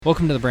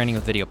Welcome to the Branding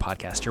with Video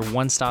podcast, your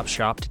one-stop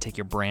shop to take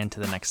your brand to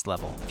the next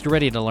level. If you're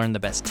ready to learn the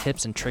best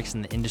tips and tricks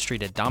in the industry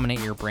to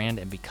dominate your brand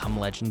and become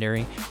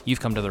legendary,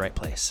 you've come to the right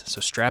place. So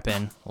strap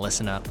in,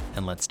 listen up,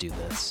 and let's do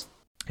this.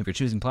 If you're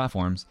choosing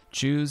platforms,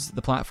 choose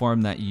the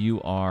platform that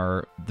you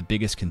are the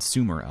biggest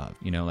consumer of.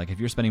 You know, like if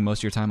you're spending most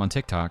of your time on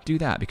TikTok, do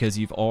that because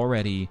you've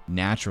already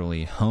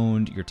naturally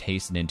honed your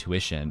taste and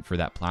intuition for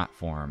that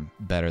platform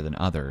better than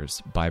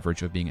others by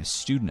virtue of being a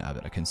student of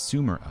it, a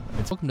consumer of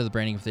it. Welcome to the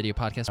Branding with Video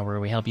podcast, where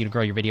we help you to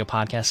grow your video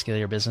podcast, scale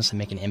your business, and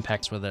make an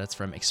impact, whether it's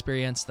from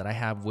experience that I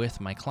have with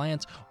my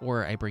clients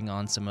or I bring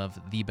on some of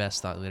the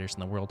best thought leaders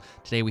in the world.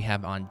 Today we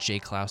have on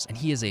Clouse, and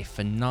he is a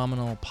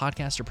phenomenal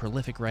podcaster,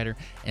 prolific writer,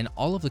 and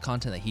all of the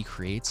content that he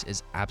creates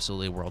is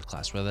absolutely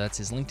world-class, whether that's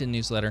his LinkedIn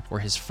newsletter or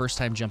his first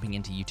time jumping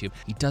into YouTube.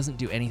 He doesn't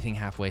do anything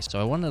halfway.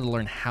 So I wanted to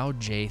learn how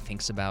Jay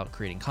thinks about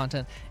creating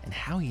content and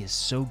how he is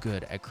so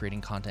good at creating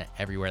content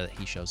everywhere that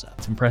he shows up.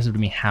 It's impressive to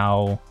me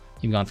how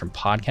you've gone from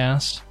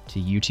podcast to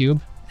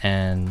YouTube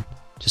and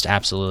just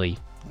absolutely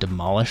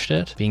demolished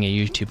it. Being a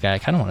YouTube guy, I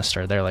kind of want to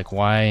start there. Like,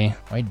 why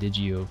did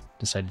you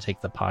decide to take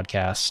the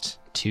podcast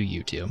to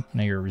YouTube? I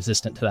know you're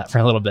resistant to that for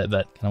a little bit,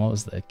 but kind of what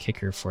was the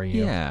kicker for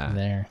you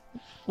there?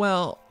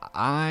 Well,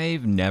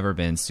 I've never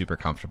been super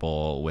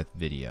comfortable with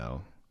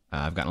video.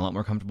 I've gotten a lot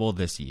more comfortable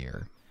this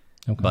year.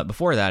 Okay. But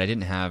before that, I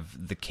didn't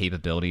have the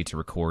capability to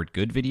record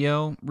good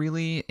video,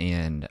 really,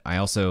 and I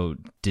also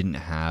didn't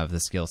have the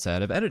skill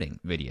set of editing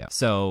video.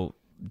 So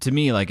to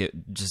me, like it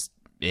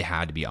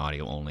had to be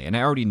audio only. And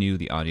I already knew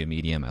the audio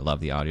medium. I love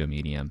the audio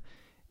medium.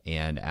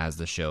 And as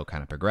the show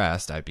kind of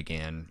progressed, I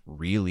began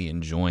really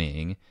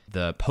enjoying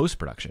the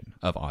post-production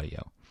of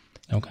audio.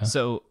 Okay.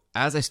 So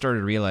as I started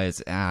to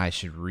realize I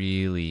should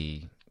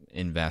really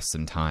invest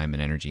some time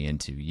and energy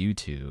into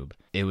YouTube,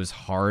 it was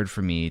hard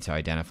for me to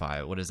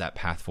identify what does that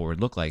path forward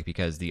look like,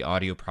 because the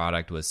audio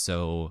product was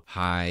so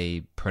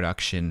high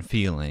production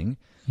feeling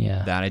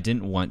that I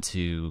didn't want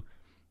to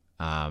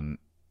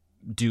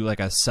do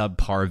like a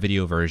subpar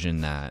video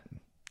version that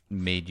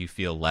made you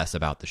feel less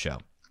about the show.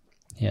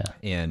 Yeah.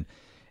 And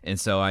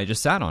so I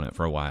just sat on it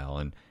for a while,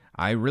 and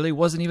I really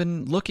wasn't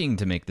even looking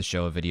to make the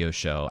show a video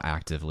show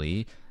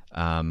actively.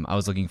 I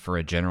was looking for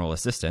a general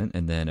assistant,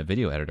 and then a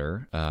video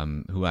editor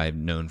who I've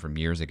known from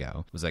years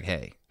ago was like,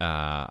 hey,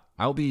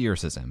 I'll be your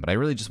assistant, but I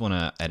really just want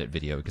to edit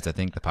video because I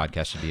think the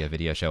podcast should be a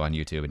video show on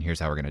YouTube, and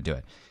here's how we're going to do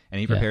it. And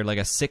he prepared like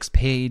a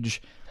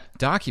 6-page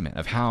document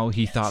of how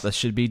he thought this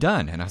should be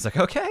done. And I was like,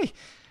 okay,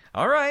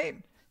 all right,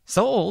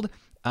 sold.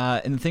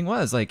 And the thing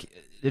was, like,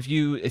 if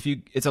you,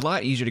 it's a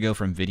lot easier to go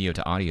from video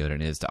to audio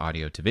than it is to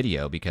audio to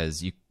video,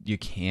 because you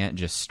can't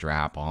just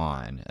strap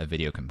on a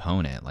video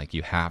component. Like,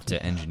 you have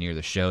to engineer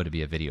the show to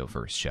be a video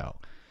first show.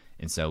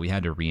 And so we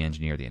had to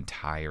re-engineer the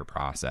entire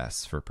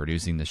process for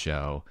producing the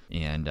show,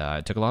 and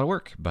it took a lot of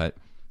work, but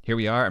here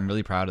we are. I'm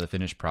really proud of the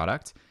finished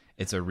product.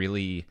 It's a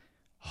really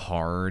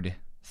hard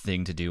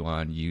thing to do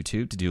on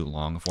YouTube, to do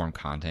long form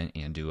content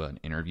and do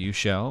an interview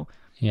show.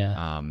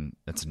 Yeah.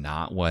 That's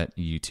not what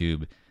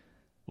YouTube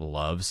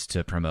loves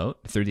to promote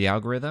through the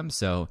algorithm.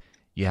 So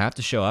you have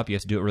to show up, you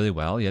have to do it really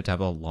well, you have to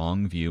have a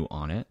long view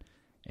on it,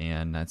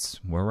 and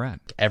that's where we're at.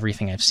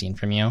 Everything I've seen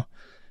from you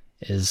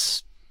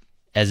is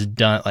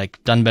done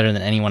better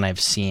than anyone I've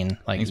seen.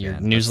 Like, thanks, your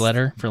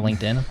newsletter for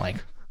LinkedIn, I'm like,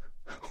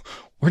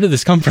 where did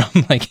this come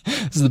from? Like,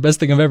 this is the best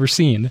thing I've ever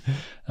seen.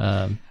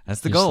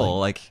 That's the goal.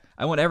 Like,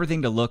 I want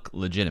everything to look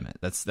legitimate.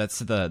 That's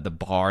the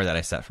bar that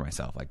I set for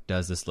myself. Like,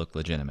 does this look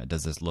legitimate?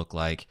 Does this look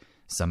like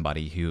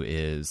somebody who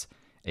is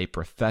a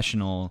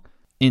professional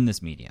in this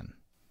medium,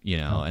 you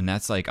know? And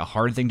that's like a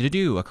hard thing to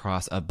do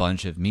across a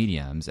bunch of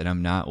mediums, and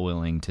I'm not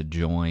willing to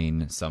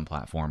join some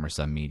platform or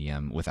some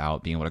medium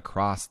without being able to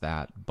cross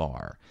that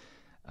bar.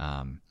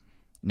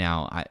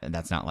 Now,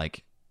 that's not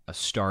like a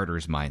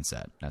starter's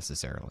mindset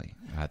necessarily.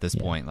 At this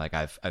point, like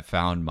I've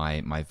found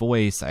my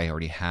voice. I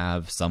already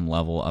have some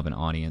level of an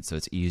audience, so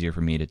it's easier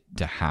for me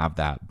to have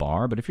that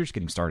bar. But if you're just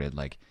getting started,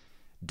 like,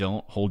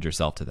 don't hold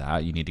yourself to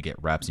that. You need to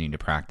get reps, you need to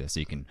practice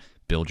so you can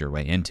build your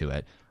way into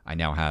it. I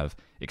now have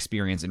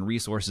experience and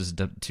resources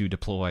to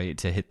deploy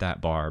to hit that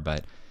bar,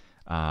 but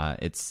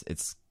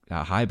it's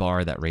a high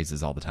bar that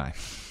raises all the time.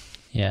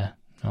 Yeah,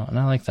 and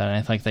I like that. And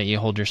I like that you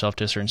hold yourself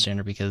to a certain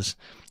standard, because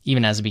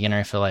even as a beginner,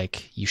 I feel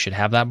like you should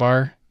have that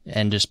bar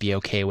and just be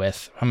okay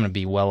with, I'm going to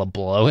be well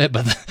below it,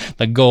 but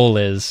the goal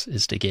is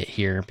to get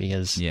here,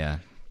 because you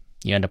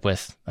end up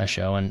with a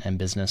show and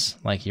business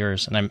like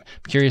yours. And I'm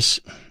curious,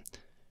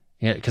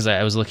 because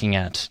I was looking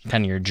at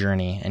kind of your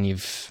journey, and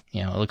you've,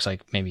 it looks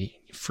like maybe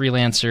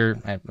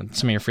freelancer,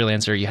 some of your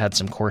freelancer, you had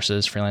some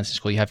courses, freelancing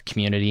school, you have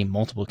community,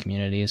 multiple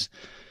communities.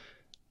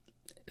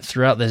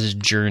 Throughout this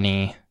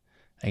journey,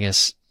 I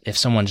guess if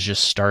someone's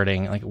just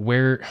starting, like,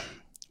 what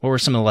were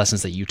some of the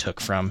lessons that you took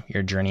from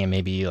your journey, and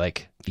maybe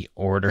like the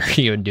order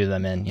you would do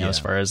them in, as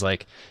far as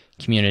like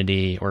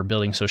community or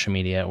building social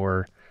media,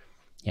 or,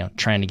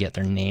 trying to get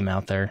their name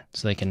out there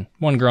so they can,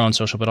 one, grow on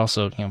social, but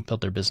also,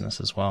 build their business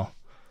as well?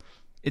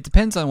 It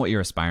depends on what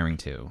you're aspiring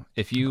to.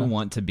 If you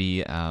want to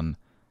be a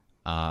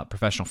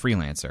professional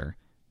freelancer,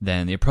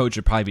 then the approach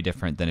would probably be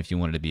different than if you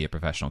wanted to be a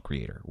professional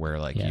creator, where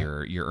like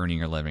Yeah. you're earning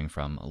your living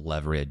from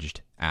leveraged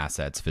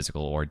assets,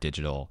 physical or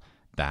digital,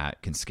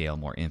 that can scale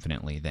more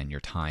infinitely than your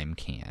time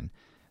can.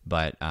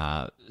 But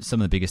some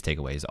of the biggest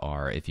takeaways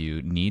are, if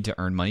you need to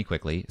earn money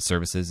quickly,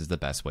 services is the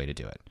best way to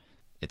do it.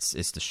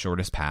 It's the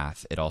shortest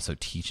path. It also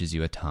teaches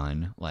you a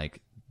ton.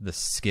 Like, the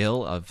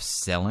skill of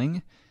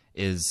selling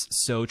is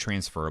so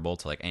transferable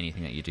to like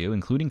anything that you do,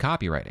 including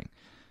copywriting.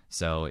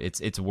 So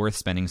it's worth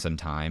spending some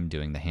time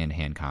doing the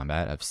hand-to-hand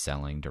combat of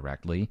selling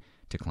directly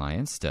to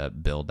clients to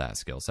build that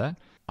skill set.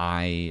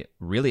 I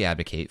really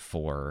advocate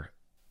for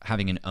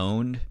having an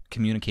owned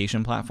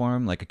communication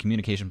platform, like a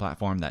communication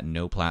platform that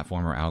no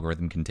platform or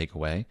algorithm can take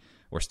away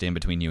or stand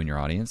between you and your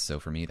audience. So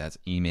for me, that's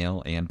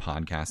email and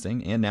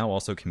podcasting, and now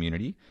also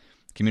community.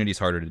 Community is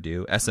harder to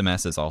do.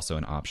 SMS is also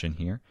an option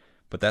here,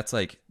 but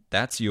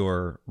that's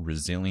your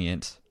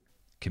resilient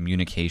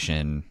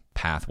communication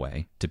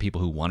pathway to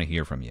people who want to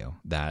hear from you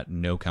that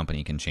no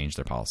company can change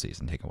their policies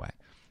and take away.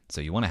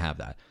 So you want to have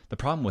that. The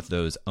problem with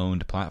those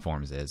owned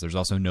platforms is there's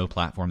also no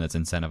platform that's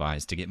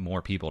incentivized to get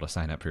more people to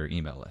sign up for your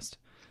email list.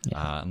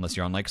 Yeah. Unless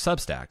you're on like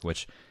Substack,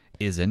 which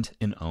isn't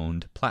an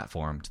owned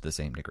platform to the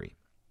same degree.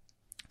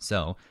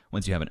 So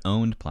once you have an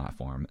owned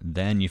platform,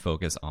 then you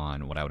focus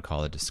on what I would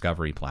call a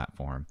discovery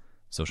platform,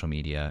 social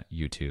media,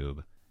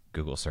 YouTube,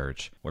 Google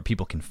search, where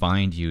people can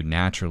find you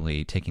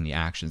naturally taking the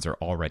actions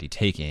they're already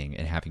taking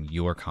and having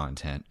your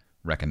content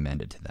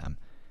recommended to them.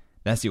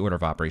 That's the order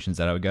of operations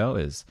that I would go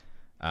is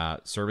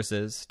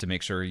services to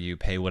make sure you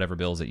pay whatever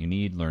bills that you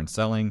need, learn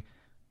selling,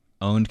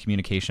 owned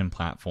communication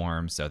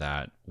platform so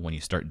that when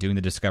you start doing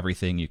the discovery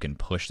thing, you can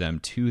push them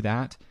to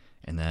that,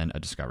 and then a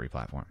discovery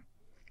platform.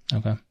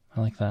 Okay. I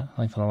like that.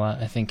 I like that a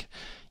lot. I think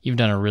you've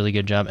done a really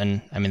good job.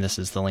 And I mean, this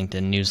is the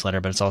LinkedIn newsletter,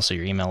 but it's also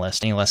your email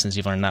list. Any lessons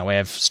you've learned that way?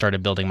 I've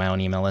started building my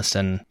own email list,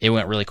 and it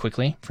went really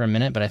quickly for a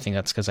minute, but I think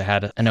that's because I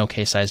had an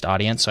okay sized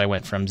audience. So I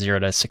went from 0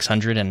 to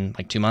 600 in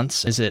like 2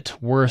 months. Is it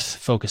worth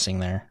focusing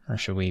there, or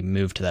should we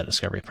move to that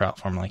discovery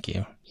platform like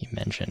you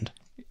mentioned?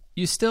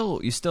 You still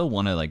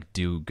want to like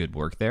do good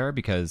work there,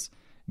 because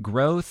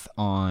growth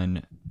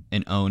on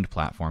an owned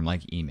platform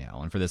like email,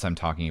 and for this I'm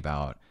talking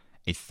about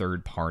a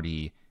third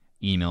party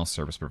email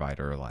service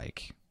provider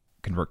like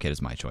ConvertKit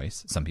is my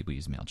choice. Some people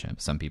use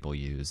MailChimp. Some people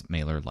use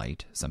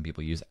MailerLite. Some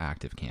people use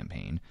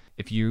ActiveCampaign.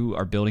 If you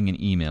are building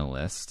an email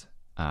list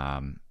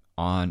on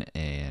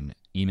an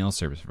email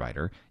service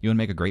provider, you want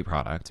to make a great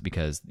product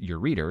because your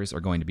readers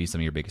are going to be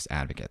some of your biggest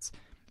advocates.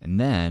 And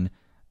then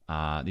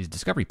these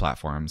discovery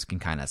platforms can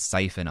kind of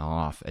siphon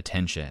off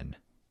attention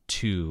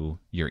to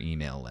your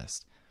email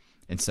list.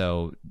 And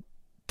so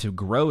to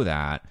grow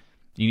that,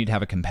 you need to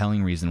have a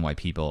compelling reason why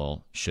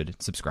people should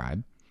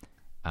subscribe.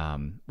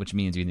 Which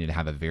means you need to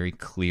have a very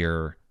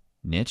clear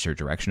niche or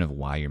direction of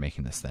why you're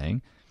making this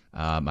thing.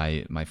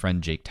 My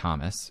friend Jake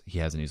Thomas, he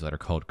has a newsletter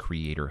called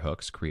Creator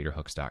Hooks,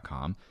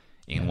 creatorhooks.com.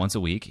 And once a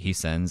week, he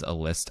sends a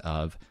list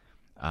of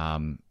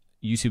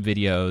YouTube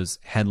videos,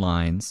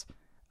 headlines,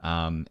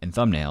 and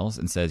thumbnails,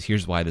 and says,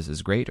 here's why this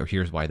is great, or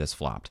here's why this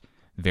flopped.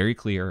 Very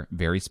clear,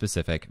 very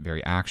specific,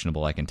 very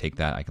actionable. I can take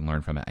that. I can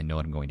learn from it. I know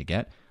what I'm going to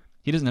get.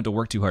 He doesn't have to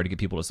work too hard to get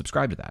people to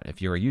subscribe to that.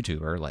 If you're a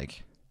YouTuber,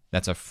 like,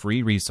 that's a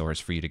free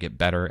resource for you to get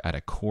better at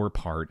a core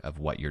part of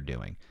what you're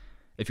doing.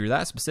 If you're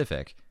that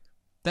specific,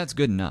 that's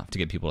good enough to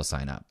get people to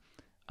sign up.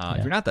 If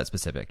you're not that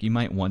specific, you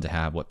might want to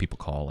have what people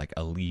call like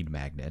a lead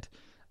magnet,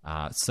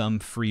 some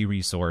free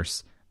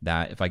resource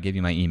that if I give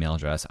you my email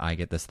address, I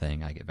get this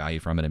thing, I get value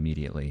from it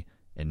immediately.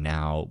 And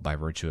now by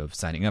virtue of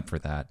signing up for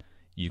that,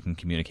 you can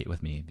communicate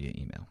with me via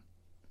email.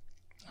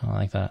 I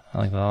like that. I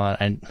like that a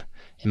lot. In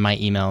my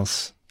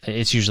emails,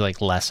 it's usually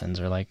like lessons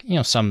or like,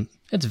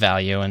 it's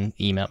value in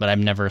email, but I've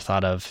never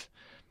thought of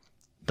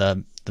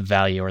the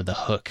value or the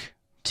hook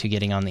to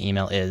getting on the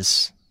email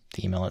is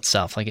the email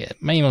itself. Like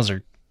my emails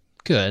are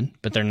good,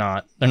 but they're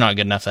not good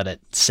enough that it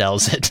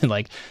sells it to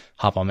like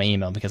hop on my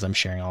email because I'm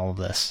sharing all of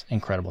this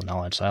incredible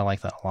knowledge. So I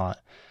like that a lot.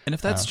 And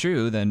if that's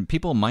true, then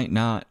people might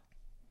not,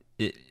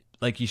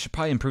 you should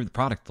probably improve the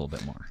product a little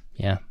bit more.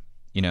 Yeah.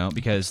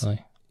 Because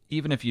Absolutely.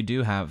 Even if you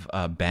do have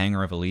a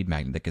banger of a lead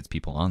magnet that gets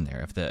people on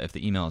there, if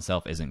the email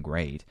itself isn't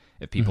great,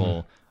 if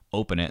people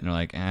open it and they're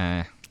like,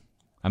 I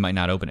might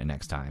not open it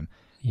next time,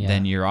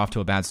 then you're off to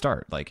a bad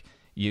start. Like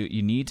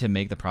you need to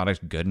make the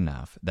product good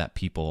enough that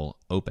people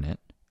open it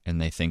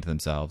and they think to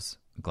themselves,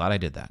 glad I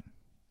did that.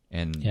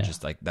 And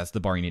just like, that's the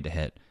bar you need to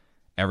hit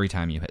every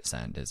time you hit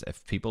send, is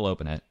if people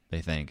open it, they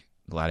think,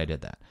 glad I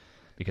did that.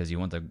 Because you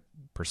want the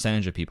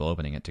percentage of people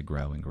opening it to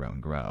grow and grow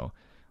and grow,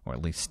 or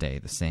at least stay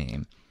the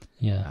same.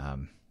 Yeah.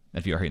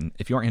 If you aren't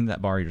hitting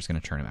that bar, you're just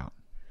going to turn them out.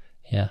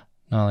 Yeah.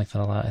 No, I like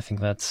that a lot. I think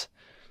that's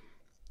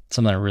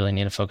something I really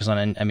need to focus on.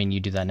 And I mean,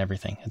 you do that in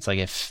everything. It's like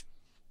if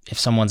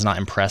someone's not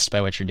impressed by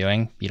what you're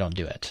doing, you don't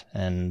do it.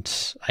 And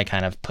I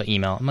kind of put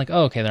email. I'm like,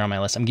 oh, okay, they're on my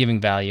list. I'm giving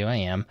value. I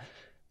am,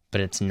 but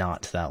it's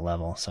not to that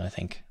level. So I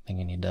think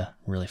you need to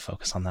really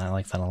focus on that. I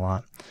like that a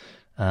lot.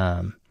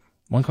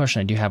 One question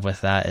I do have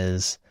with that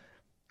is,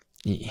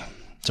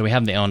 so we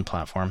have the own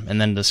platform and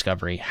then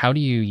discovery. How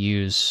do you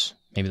use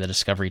maybe the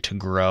discovery to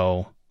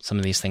grow some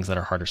of these things that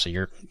are harder. So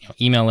your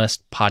email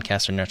list,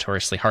 podcasts are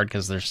notoriously hard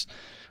because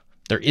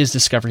there is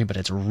discovery, but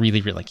it's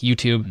really, really like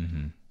YouTube.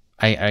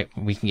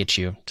 Mm-hmm. We can get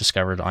you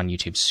discovered on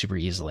YouTube super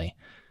easily.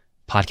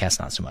 Podcast,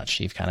 not so much.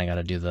 You've kind of got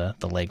to do the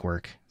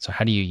legwork. So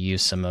how do you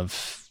use some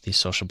of these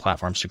social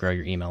platforms to grow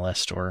your email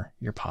list or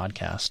your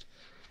podcast?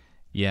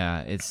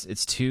 Yeah,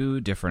 it's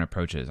two different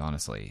approaches,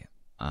 honestly.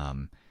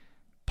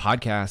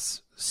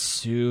 Podcasts,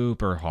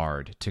 super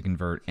hard to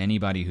convert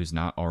anybody who's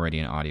not already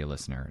an audio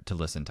listener to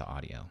listen to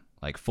audio.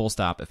 Like, full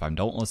stop. If I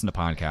don't listen to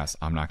podcasts,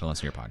 I'm not going to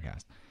listen to your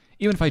podcast.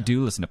 Even if I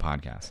do listen to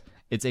podcasts,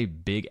 it's a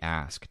big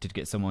ask to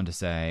get someone to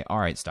say, all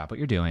right, stop what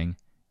you're doing.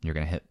 You're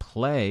going to hit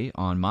play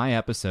on my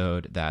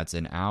episode that's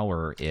an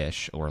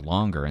hour-ish or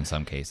longer in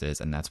some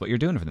cases, and that's what you're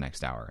doing for the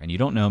next hour. And you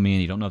don't know me,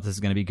 and you don't know if this is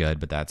going to be good,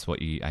 but that's what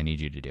I need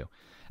you to do.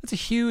 That's a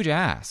huge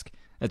ask.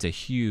 That's a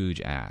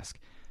huge ask.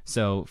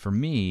 So for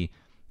me,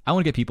 I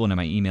want to get people into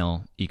my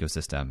email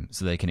ecosystem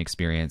so they can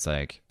experience,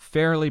 like,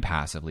 fairly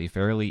passively,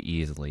 fairly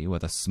easily,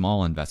 with a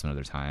small investment of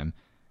their time,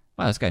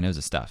 wow, this guy knows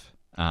his stuff.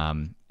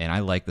 And I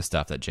like the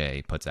stuff that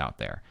Jay puts out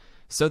there.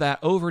 So that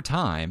over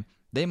time,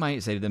 they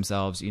might say to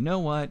themselves, you know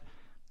what?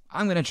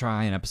 I'm going to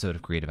try an episode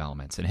of Creative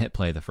Elements and hit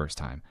play the first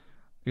time.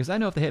 Because I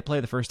know if they hit play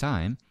the first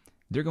time,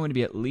 they're going to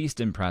be at least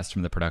impressed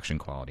from the production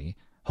quality,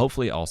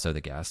 hopefully also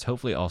the guest,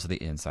 hopefully also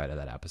the inside of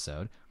that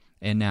episode.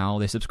 And now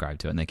they subscribe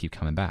to it and they keep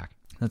coming back.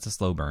 That's a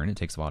slow burn. It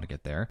takes a while to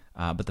get there.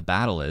 But the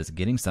battle is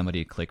getting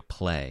somebody to click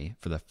play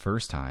for the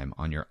first time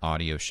on your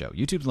audio show.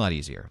 YouTube's a lot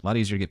easier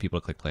to get people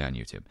to click play on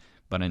YouTube.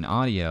 But in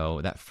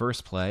audio, that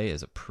first play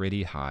is a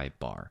pretty high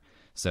bar.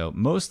 So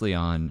mostly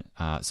on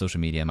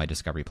social media, my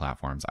discovery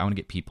platforms, I want to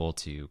get people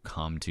to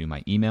come to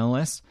my email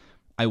list.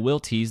 I will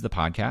tease the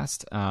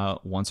podcast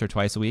once or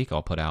twice a week.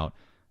 I'll put out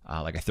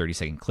like a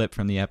 30-second clip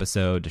from the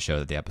episode to show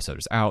that the episode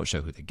is out,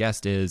 show who the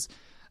guest is,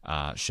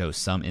 show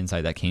some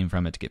insight that came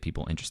from it to get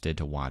people interested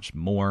to watch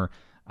more.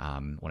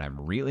 When I'm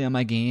really on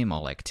my game,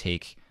 I'll like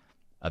take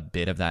a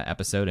bit of that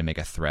episode and make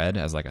a thread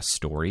as like a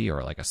story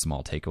or like a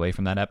small takeaway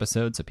from that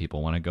episode so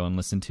people want to go and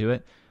listen to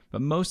it.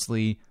 But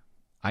mostly,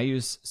 I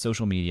use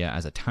social media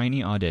as a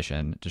tiny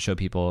audition to show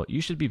people you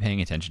should be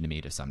paying attention to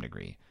me to some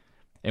degree.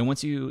 And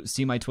once you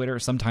see my Twitter,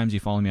 sometimes you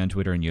follow me on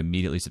Twitter and you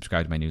immediately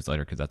subscribe to my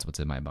newsletter because that's what's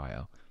in my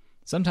bio.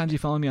 Sometimes you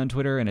follow me on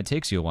Twitter and it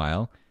takes you a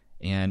while.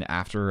 And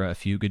after a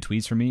few good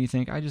tweets from me, you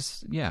think, I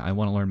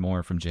want to learn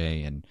more from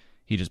Jay. And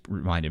he just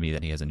reminded me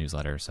that he has a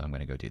newsletter, so I'm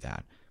going to go do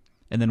that.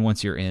 And then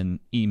once you're in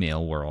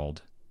email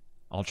world,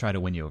 I'll try to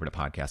win you over to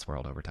podcast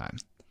world over time.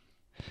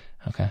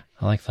 Okay.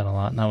 I like that a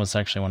lot. And that was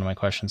actually one of my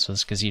questions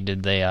was because you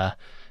did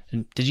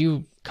did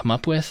you come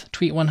up with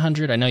Tweet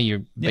 100? I know you're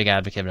a big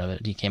advocate of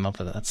it. You came up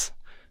with it. That's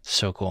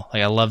so cool.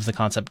 Like, I love the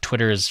concept.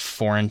 Twitter is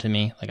foreign to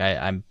me.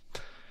 Like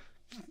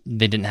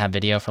they didn't have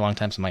video for a long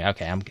time. So I'm like,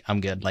 okay,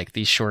 I'm good. Like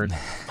these short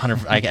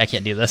 100, I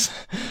can't do this.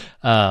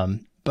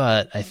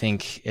 But I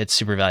think it's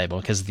super valuable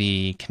because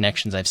the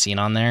connections I've seen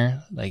on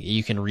there, like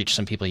you can reach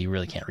some people you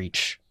really can't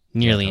reach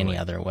nearly any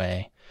other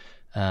way.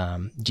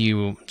 Do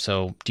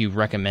you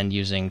recommend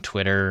using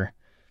Twitter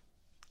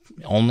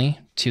only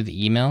to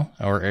the email,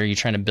 or are you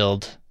trying to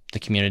build the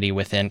community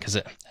within? Because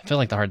I feel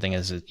like the hard thing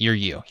is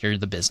you're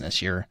the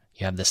business, you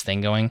have this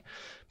thing going,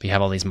 but you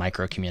have all these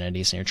micro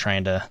communities and you're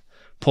trying to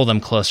pull them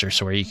closer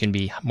so where you can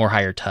be more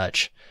higher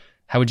touch.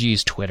 How would you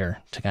use Twitter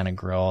to kind of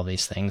grow all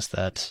these things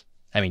that,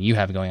 I mean, you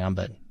have going on,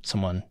 but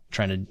someone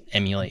trying to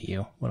emulate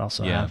you would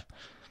also have?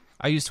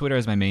 I use Twitter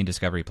as my main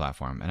discovery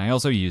platform, and I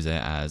also use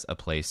it as a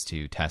place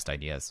to test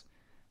ideas.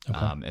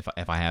 Okay.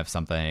 If I have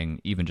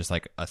something, even just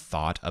like a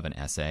thought of an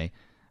essay,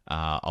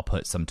 I'll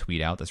put some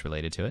tweet out that's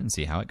related to it and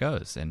see how it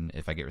goes. And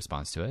if I get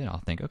response to it, I'll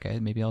think, okay,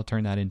 maybe I'll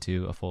turn that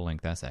into a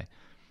full-length essay.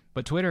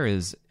 But Twitter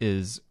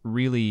is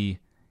really,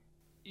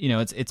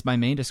 it's my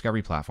main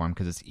discovery platform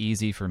because it's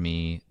easy for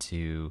me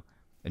to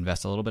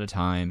invest a little bit of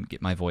time,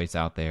 get my voice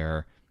out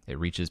there. It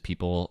reaches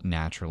people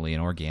naturally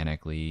and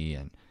organically,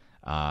 and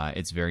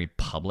it's very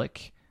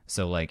public.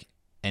 So like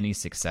any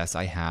success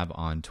I have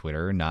on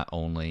Twitter not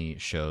only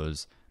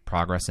shows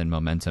progress and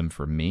momentum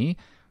for me,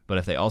 but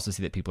if they also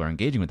see that people are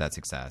engaging with that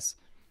success,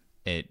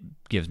 it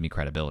gives me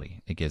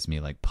credibility. It gives me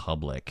like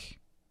public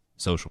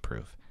social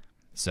proof.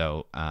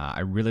 So I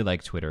really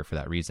like Twitter for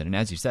that reason. And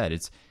as you said,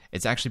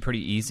 it's actually pretty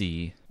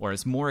easy, or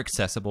it's more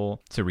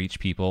accessible to reach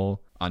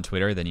people on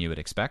Twitter than you would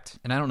expect.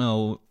 And I don't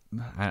know,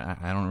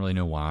 I don't really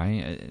know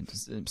why.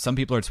 Some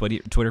people are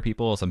Twitter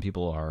people, some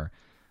people are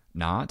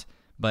not.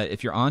 But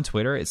if you're on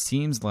Twitter, it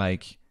seems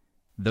like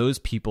those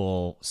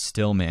people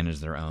still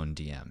manage their own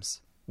DMs.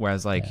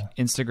 Whereas like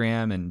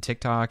Instagram and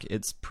TikTok,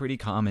 it's pretty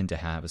common to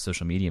have a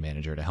social media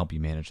manager to help you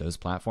manage those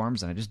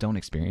platforms. And I just don't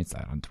experience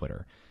that on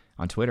Twitter.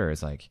 On Twitter,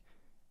 it's like,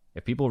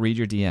 if people read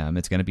your DM,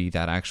 it's going to be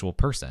that actual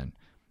person.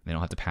 They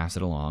don't have to pass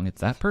it along.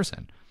 It's that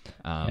person.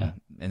 And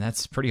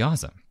that's pretty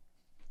awesome.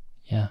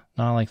 Yeah,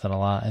 no, I like that a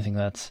lot. I think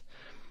that's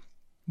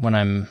when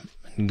I'm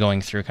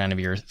going through kind of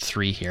your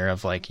 3 here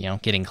of like,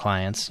 getting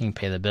clients, you can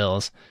pay the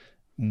bills.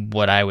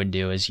 What I would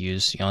do is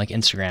use, like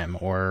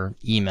Instagram or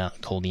email,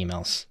 cold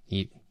emails.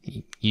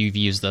 you've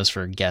used those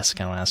for guests,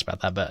 kind of asked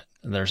about that, but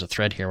there's a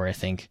thread here where I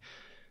think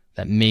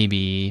that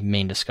maybe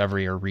main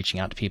discovery or reaching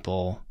out to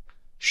people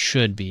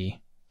should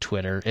be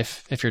Twitter.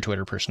 If you're a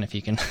Twitter person, if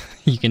you can,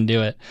 you can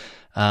do it.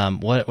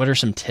 What are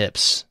some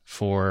tips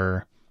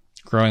for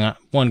growing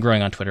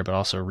on Twitter, but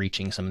also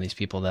reaching some of these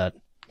people that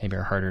maybe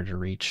are harder to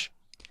reach?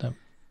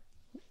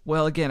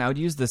 Well, again, I would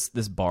use this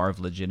bar of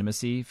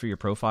legitimacy for your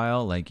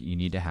profile. Like, you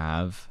need to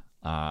have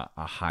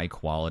a high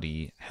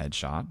quality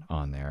headshot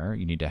on there.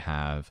 You need to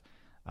have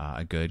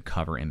a good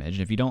cover image.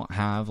 And if you don't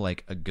have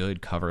like a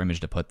good cover image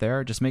to put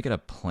there, just make it a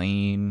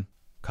plain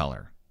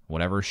color,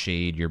 whatever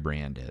shade your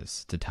brand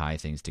is, to tie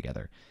things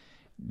together.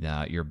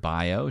 Your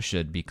bio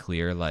should be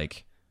clear,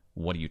 like,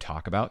 what do you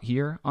talk about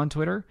here on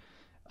Twitter?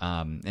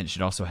 And it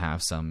should also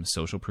have some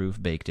social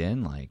proof baked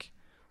in, like,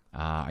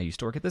 I used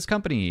to work at this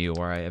company,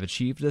 or I have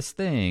achieved this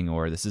thing,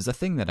 or this is a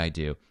thing that I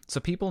do. So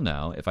people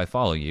know, if I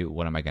follow you,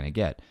 what am I going to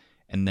get?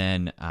 And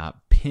then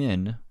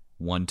pin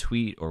one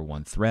tweet or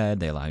one thread.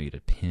 They allow you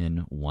to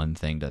pin one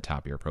thing to the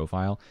top of your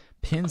profile.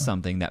 Pin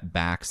something that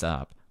backs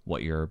up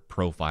what your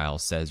profile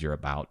says you're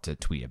about to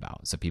tweet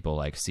about. So people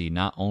like see,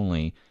 not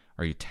only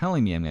are you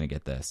telling me I'm going to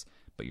get this,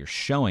 but you're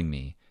showing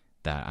me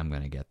that I'm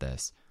going to get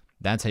this.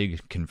 That's how you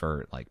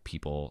convert like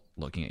people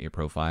looking at your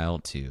profile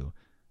to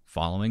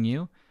following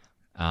you.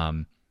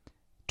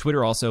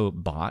 Twitter also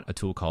bought a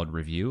tool called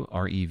Revue,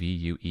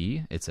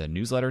 Revue. It's a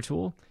newsletter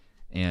tool.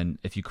 And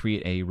if you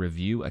create a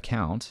Revue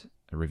account,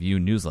 a Revue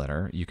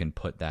newsletter, you can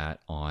put that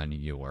on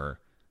your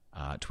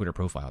Twitter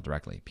profile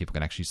directly. People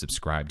can actually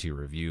subscribe to your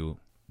Revue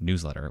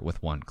newsletter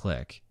with one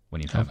click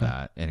when you have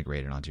that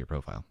integrated onto your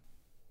profile.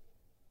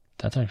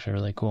 That's actually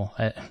really cool.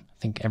 I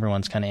think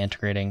everyone's kind of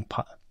integrating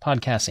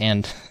podcasts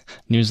and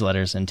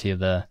newsletters into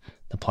the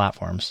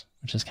platforms,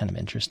 which is kind of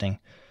interesting.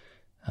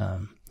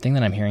 Thing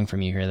that I'm hearing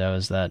from you here, though,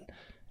 is that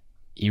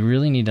you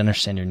really need to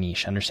understand your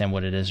niche, understand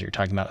what it is you're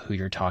talking about, who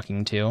you're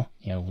talking to,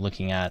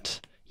 looking at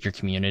your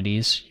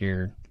communities,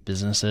 your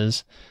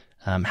businesses.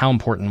 How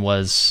important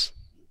was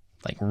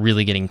like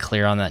really getting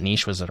clear on that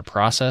niche? Was it a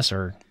process,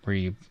 or were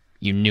you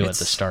knew at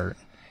the start?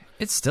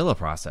 It's still a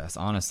process,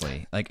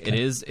 honestly. Like, it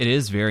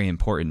is very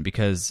important,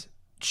 because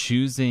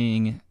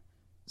choosing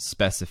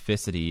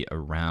specificity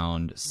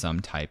around some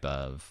type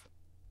of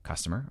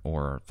customer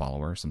or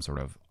follower, some sort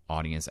of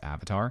audience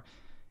avatar,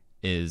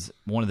 is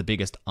one of the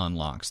biggest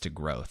unlocks to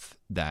growth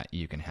that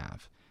you can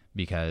have.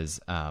 Because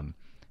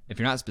if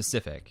you're not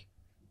specific,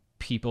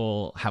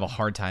 people have a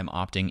hard time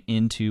opting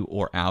into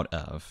or out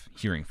of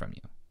hearing from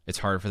you. It's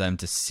hard for them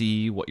to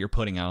see what you're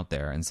putting out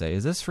there and say,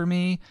 is this for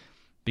me?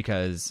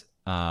 Because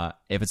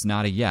if it's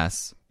not a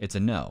yes, it's a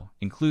no,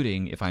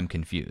 including if I'm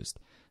confused.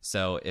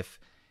 So if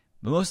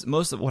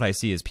most of what I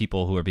see is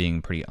people who are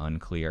being pretty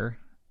unclear,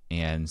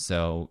 and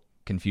so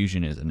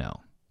confusion is a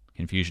no.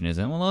 Confusion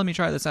isn't, well, let me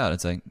try this out.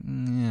 It's like,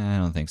 I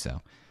don't think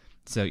so.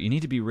 So you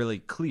need to be really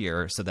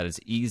clear so that it's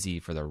easy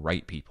for the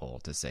right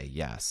people to say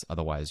yes.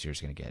 Otherwise, you're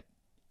just going to get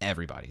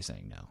everybody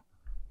saying no.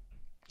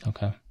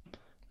 Okay.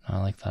 I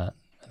like that.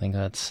 I think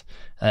that's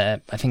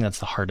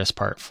the hardest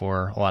part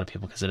for a lot of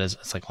people, because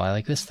it's like, well, I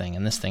like this thing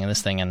and this thing and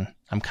this thing, and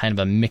I'm kind of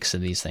a mix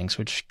of these things,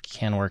 which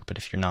can work. But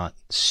if you're not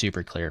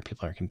super clear,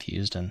 people are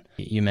confused. And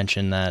you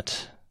mentioned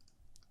that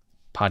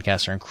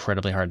podcasts are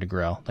incredibly hard to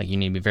grow. Like, you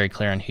need to be very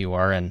clear on who you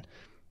are and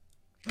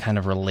kind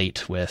of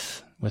relate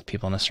with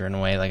people in a certain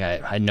way. Like,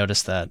 I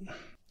noticed that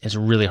it's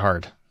really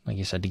hard, like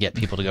you said, to get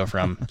people to go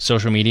from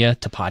social media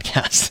to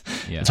podcast.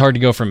 Yeah. It's hard to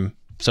go from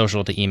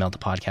social to email to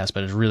podcast,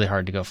 but it's really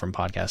hard to go from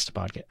podcast to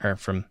podcast, or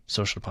from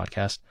social to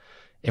podcast.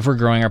 If we're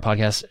growing our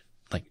podcast,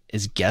 like,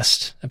 is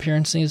guest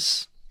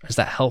appearances, is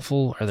that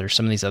helpful? Are there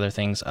some of these other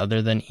things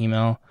other than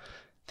email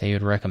that you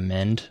would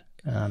recommend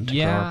to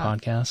grow our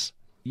podcast?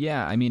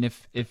 Yeah, I mean,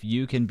 if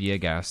you can be a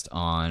guest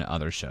on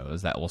other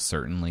shows, that will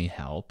certainly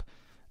help.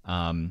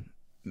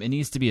 It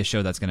needs to be a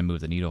show that's going to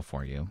move the needle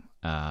for you.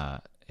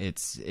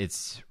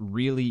 It's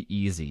really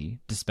easy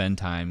to spend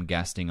time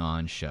guesting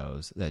on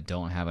shows that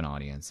don't have an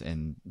audience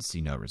and see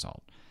no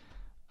result.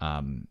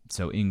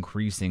 So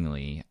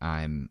increasingly,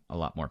 I'm a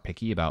lot more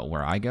picky about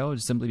where I go,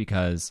 just simply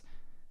because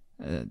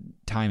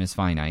time is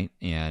finite,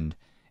 and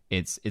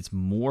it's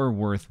more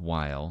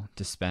worthwhile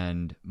to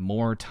spend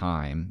more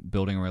time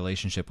building a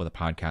relationship with a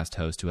podcast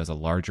host who has a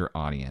larger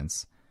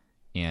audience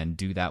and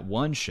do that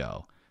one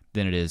show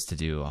than it is to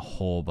do a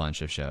whole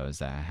bunch of shows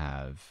that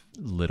have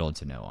little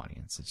to no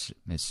audience.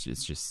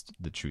 It's just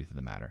the truth of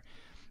the matter.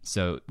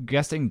 So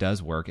guesting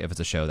does work if it's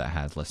a show that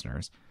has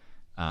listeners.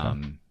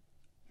 And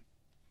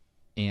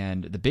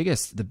the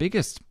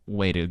biggest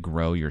way to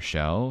grow your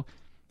show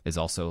is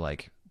also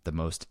like the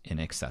most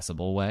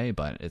inaccessible way,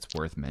 but it's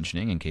worth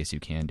mentioning in case you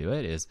can do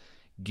it, is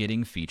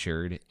getting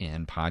featured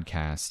in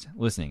podcast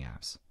listening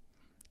apps.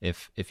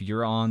 If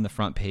you're on the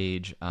front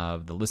page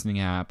of the listening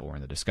app or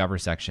in the Discover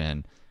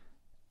section,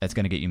 that's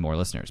going to get you more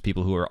listeners.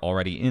 People who are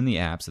already in the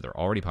app, so they're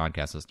already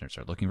podcast listeners,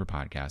 are looking for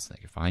podcasts, they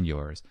can find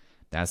yours.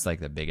 That's like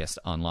the biggest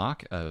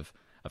unlock of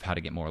how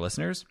to get more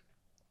listeners.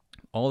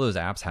 All those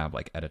apps have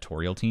like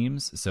editorial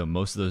teams, so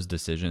most of those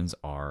decisions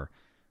are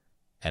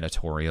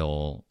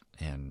editorial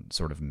and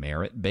sort of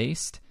merit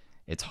based,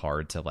 it's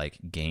hard to like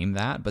game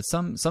that. But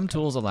some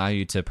tools allow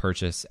you to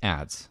purchase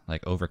ads,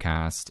 like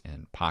Overcast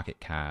and Pocket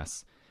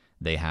Casts.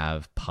 They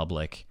have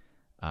public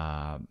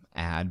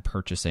ad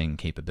purchasing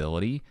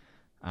capability.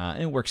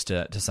 And it works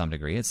to some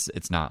degree.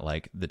 It's not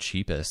like the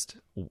cheapest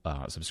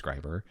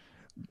subscriber,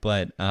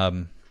 but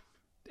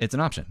it's an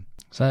option.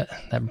 So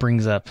that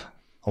brings up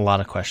a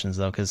lot of questions,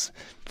 though, because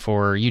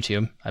for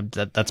YouTube,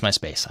 that's my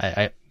space.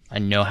 I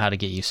know how to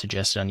get you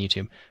suggested on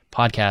YouTube.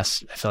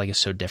 Podcasts, I feel like, is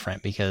so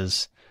different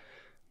because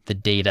the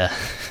data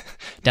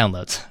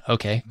downloads.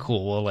 Okay,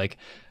 cool. Well, like,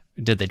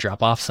 did they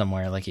drop off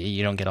somewhere? Like,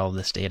 you don't get all of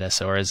this data.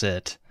 So, or is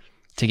it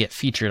to get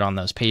featured on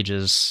those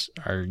pages?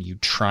 Are you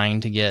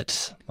trying to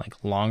get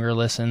like longer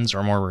listens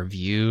or more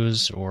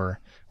reviews, or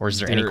is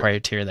there any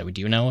criteria that we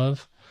do know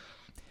of?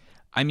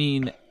 I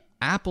mean,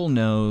 Apple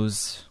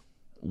knows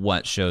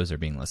what shows are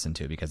being listened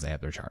to because they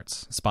have their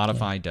charts.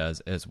 Spotify does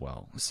as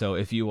well. So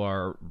if you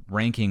are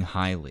ranking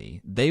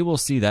highly, they will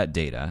see that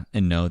data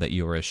and know that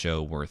you are a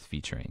show worth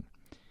featuring.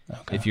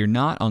 Okay. If you're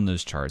not on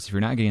those charts, if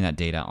you're not getting that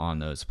data on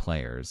those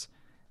players,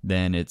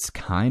 then it's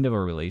kind of a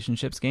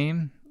relationships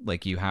game.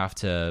 Like, you have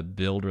to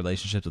build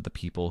relationships with the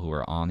people who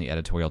are on the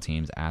editorial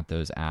teams at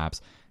those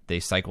apps. They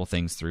cycle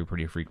things through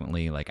pretty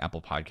frequently. Like,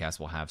 Apple Podcasts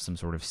will have some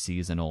sort of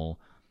seasonal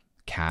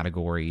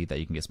category that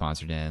you can get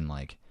sponsored in.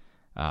 Like,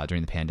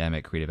 during the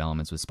pandemic, Creative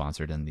Elements was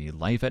sponsored in the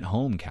Life at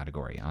Home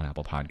category on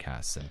Apple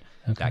Podcasts,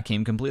 and that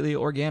came completely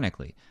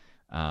organically.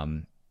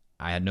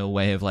 I had no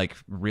way of like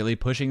really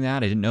pushing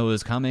that. I didn't know it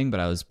was coming, but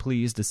I was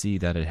pleased to see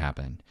that it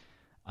happened.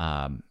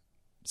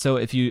 So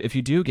if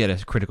you do get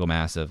a critical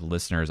mass of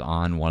listeners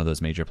on one of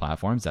those major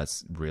platforms,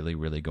 that's really,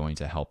 really going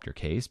to help your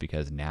case,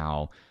 because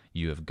now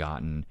you have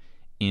gotten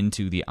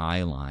into the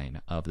eye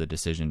line of the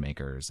decision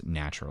makers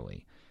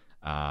naturally.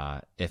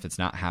 If it's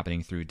not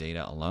happening through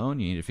data alone,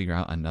 you need to figure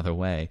out another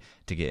way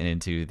to get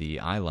into the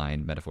eye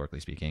line, metaphorically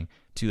speaking,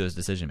 to those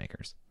decision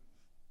makers.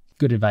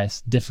 Good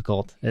advice.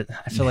 Difficult.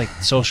 I feel like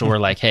social, we're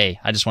like, hey,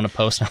 I just want to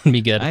post, I want to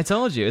be good. I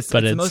told you, it's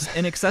the most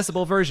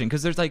inaccessible version,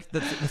 because there's like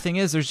the thing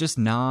is, there's just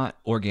not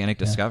organic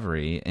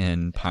discovery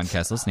in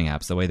podcast listening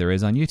apps the way there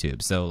is on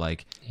YouTube. So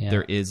like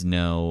there is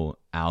no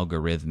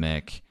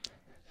algorithmic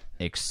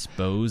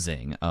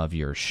exposing of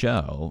your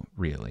show,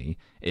 really.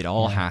 It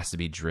all has to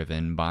be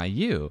driven by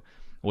you,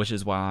 which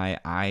is why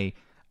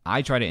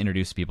I try to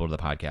introduce people to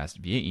the podcast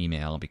via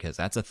email, because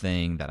that's a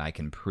thing that I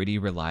can pretty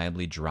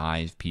reliably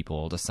drive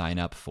people to sign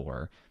up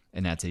for,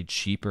 and that's a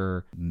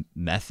cheaper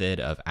method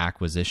of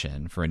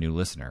acquisition for a new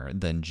listener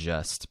than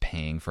just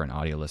paying for an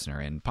audio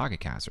listener in Pocket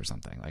Cast or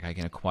something. Like, I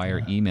can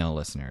acquire email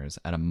listeners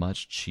at a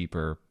much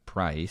cheaper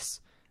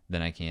price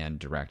than I can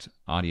direct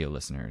audio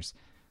listeners.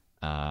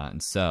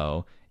 And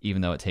so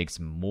even though it takes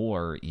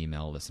more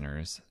email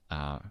listeners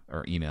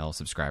or email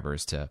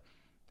subscribers to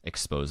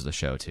expose the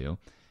show to,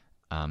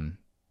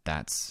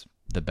 that's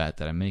the bet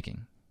that I'm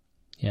making.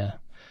 Yeah.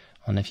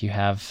 And if you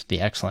have the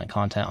excellent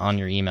content on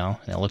your email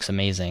and it looks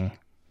amazing,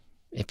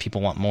 if people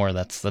want more,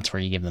 that's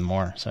where you give them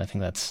more. So I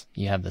think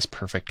you have this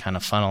perfect kind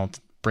of funnel,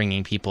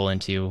 bringing people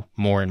into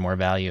more and more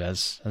value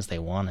as they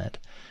want it.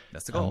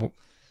 That's the goal.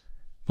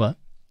 What?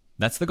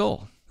 That's the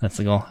goal. That's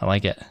the goal. I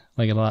like it. I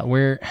like it a lot.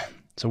 Where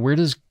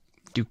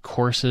do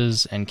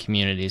courses and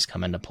communities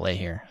come into play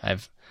here?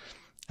 I've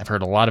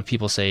heard a lot of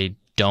people say,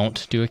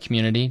 don't do a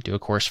community, do a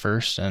course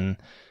first. And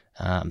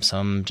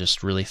some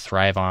just really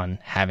thrive on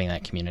having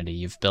that community.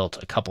 You've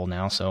built a couple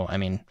now, so I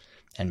mean,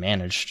 and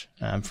managed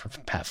for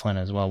Pat Flynn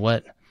as well.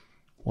 What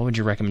would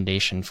your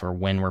recommendation for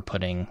when we're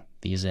putting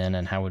these in,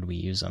 and how would we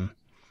use them?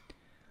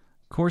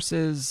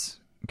 Courses,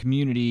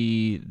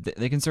 community,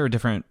 they can serve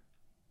different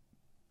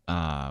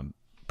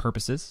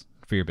purposes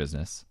for your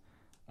business.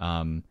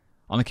 On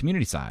the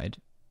community side,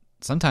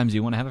 sometimes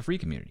you want to have a free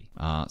community.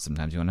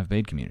 Sometimes you want to have a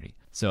paid community.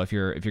 So if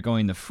you're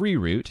going the free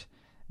route,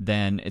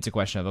 then it's a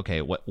question of,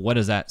 okay, what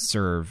does that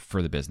serve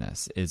for the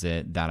business? Is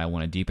it that I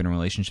want to deepen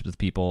relationships with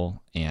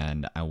people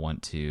and I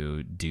want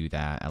to do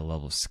that at a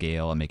level of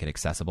scale and make it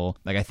accessible?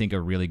 Like, I think a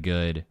really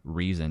good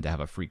reason to have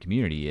a free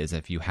community is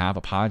if you have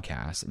a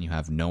podcast and you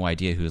have no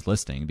idea who's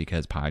listening,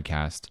 because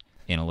podcast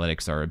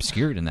analytics are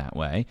obscured in that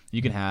way,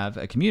 you can have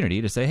a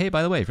community to say, hey,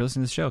 by the way, if you're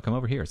listening to this show, come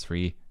over here. It's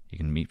free. You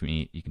can meet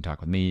me. You can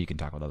talk with me. You can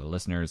talk with other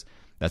listeners.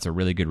 That's a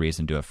really good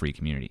reason to do a free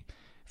community.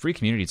 Free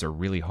communities are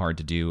really hard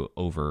to do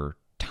over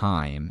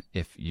time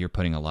if you're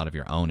putting a lot of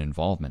your own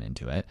involvement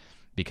into it,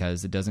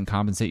 because it doesn't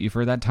compensate you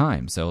for that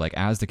time. So like,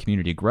 as the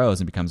community grows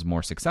and becomes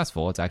more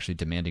successful, it's actually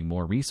demanding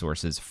more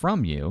resources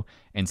from you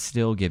and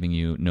still giving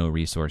you no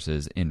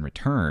resources in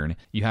return.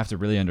 You have to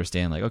really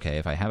understand, like, okay,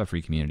 if I have a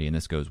free community and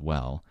this goes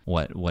well,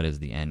 what is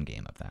the end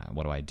game of that?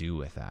 What do I do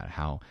with that?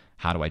 How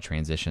do I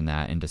transition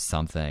that into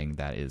something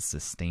that is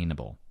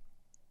sustainable?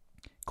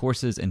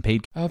 courses, and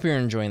paid. I hope you're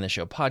enjoying the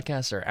show.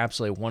 Podcasts are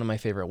absolutely one of my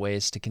favorite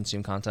ways to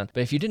consume content.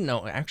 But if you didn't know,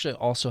 I actually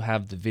also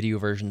have the video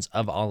versions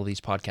of all of these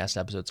podcast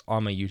episodes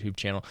on my YouTube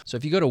channel. So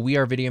if you go to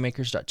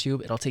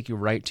wearevideomakers.tube, it'll take you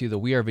right to the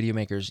We Are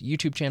Videomakers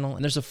YouTube channel.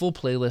 And there's a full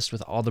playlist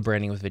with all the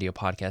Branding with Video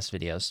podcast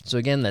videos. So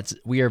again, that's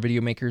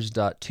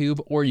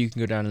wearevideomakers.tube, or you can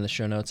go down in the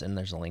show notes and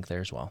there's a link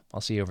there as well.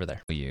 I'll see you over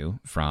there. You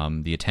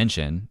from the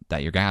attention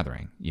that you're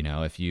gathering. You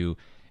know, if you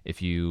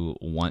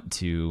want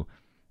to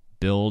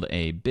build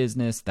a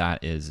business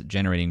that is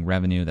generating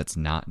revenue that's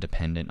not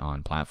dependent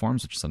on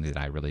platforms, which is something that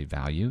I really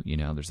value. You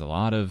know, there's a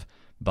lot of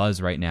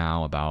buzz right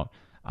now about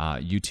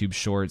YouTube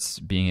Shorts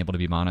being able to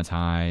be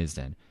monetized,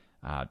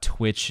 and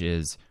Twitch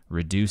is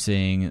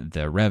reducing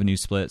the revenue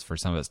splits for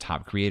some of its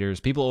top creators.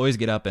 People always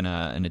get up in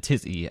a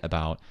tizzy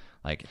about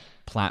like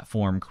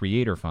platform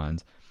creator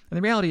funds. And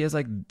the reality is,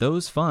 like,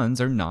 those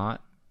funds are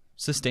not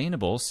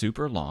sustainable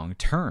super long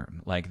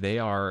term. Like, they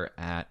are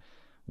at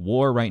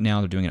war right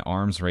now. They're doing an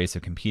arms race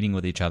of competing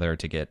with each other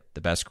to get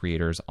the best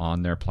creators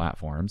on their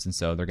platforms. And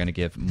so they're going to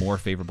give more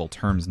favorable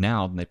terms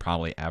now than they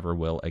probably ever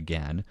will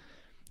again.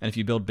 And if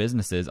you build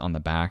businesses on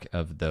the back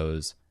of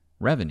those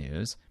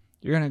revenues,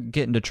 you're going to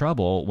get into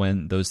trouble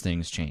when those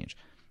things change.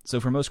 So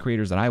for most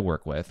creators that I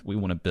work with, we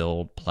want to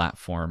build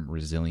platform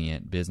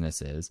resilient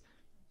businesses,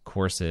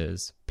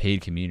 courses,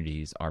 paid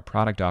communities, our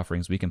product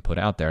offerings we can put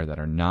out there that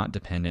are not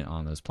dependent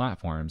on those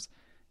platforms,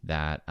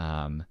 that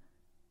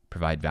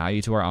provide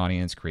value to our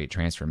audience, create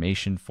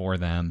transformation for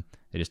them.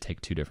 They just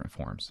take two different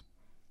forms.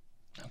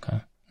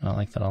 Okay. I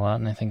like that a lot.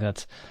 And I think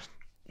that's,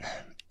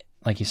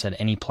 like you said,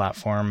 any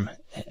platform.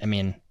 I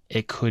mean,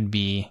 it could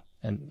be,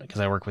 and because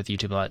I work with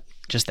YouTube a lot,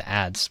 just the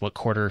ads. What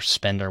quarter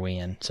spend are we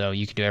in? So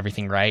you could do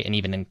everything right and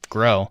even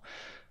grow,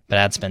 but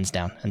ad spend's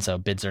down. And so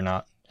bids are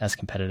not as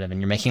competitive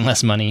and you're making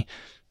less money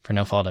for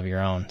no fault of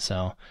your own.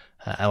 So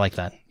I like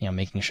that, you know,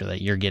 making sure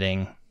that you're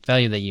getting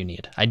value that you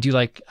need. I do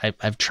like,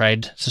 I've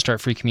tried to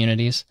start free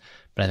communities,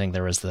 but I think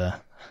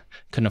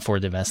couldn't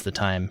afford to invest the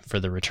time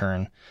for the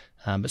return.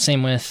 But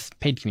same with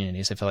paid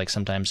communities. I feel like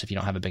sometimes if you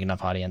don't have a big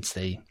enough audience,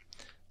 they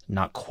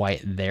not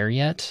quite there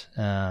yet.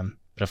 But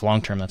if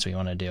long-term, that's what you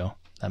want to do,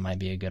 that might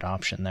be a good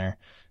option there.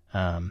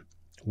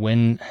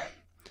 When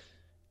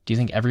do you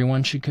think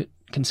everyone should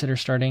consider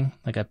starting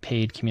like a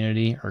paid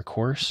community or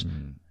course?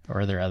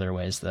 Or are there other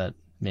ways that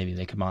maybe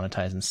they could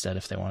monetize instead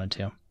if they wanted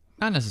to?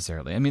 Not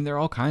necessarily. I mean, there are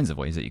all kinds of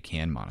ways that you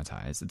can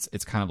monetize.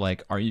 It's kind of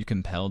like, are you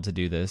compelled to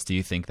do this? Do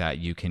you think that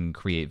you can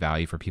create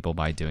value for people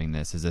by doing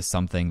this? Is this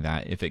something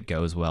that if it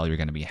goes well, you're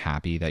going to be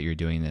happy that you're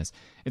doing this?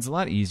 It's a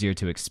lot easier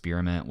to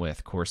experiment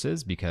with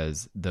courses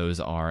because those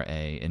are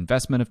a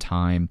investment of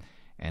time,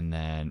 and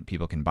then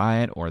people can buy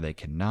it or they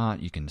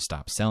cannot. You can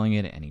stop selling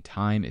it at any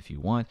time if you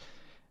want.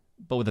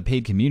 But with a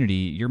paid community,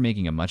 you're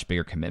making a much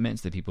bigger commitment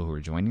to the people who are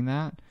joining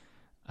that.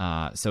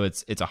 So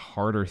it's a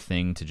harder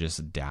thing to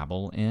just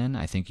dabble in.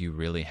 I think you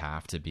really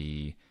have to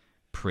be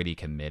pretty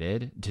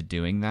committed to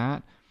doing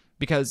that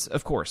because,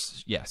 of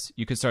course, yes,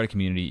 you could start a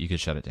community, you could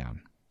shut it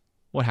down.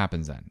 What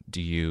happens then? Do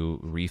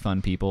you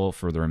refund people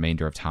for the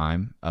remainder of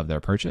time of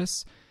their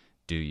purchase?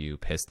 Do you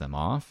piss them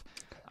off?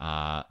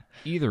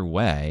 Either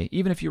way,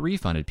 even if you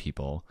refunded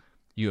people,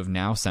 you have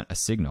now sent a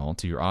signal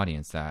to your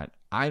audience that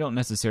I don't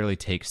necessarily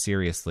take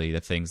seriously the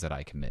things that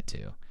I commit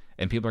to.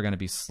 And people are going to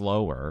be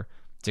slower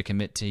to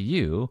commit to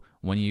you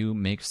when you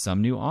make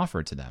some new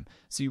offer to them.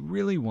 So you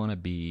really want to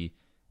be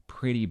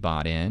pretty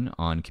bought in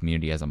on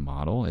community as a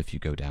model if you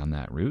go down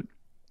that route.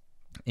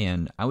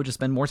 And I would just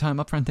spend more time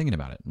upfront thinking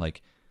about it.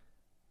 Like,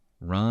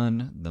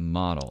 run the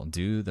model,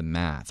 do the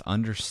math,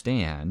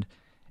 understand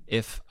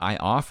if I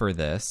offer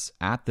this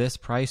at this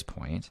price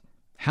point,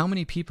 how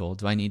many people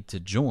do I need to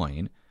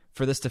join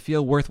for this to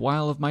feel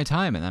worthwhile of my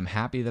time? And I'm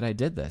happy that I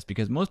did this,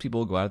 because most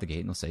people will go out of the gate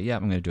and they'll say, yeah,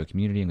 I'm going to do a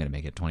community. I'm going to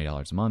make it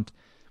 $20 a month.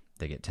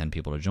 They get 10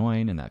 people to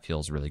join, and that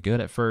feels really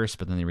good at first,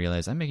 but then they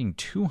realize I'm making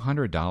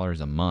 $200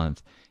 a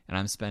month, and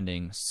I'm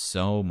spending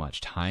so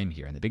much time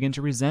here, and they begin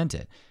to resent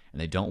it, and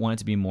they don't want it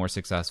to be more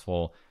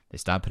successful. They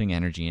stop putting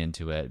energy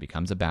into it. It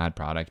becomes a bad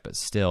product, but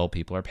still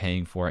people are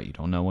paying for it. You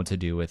don't know what to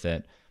do with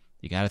it.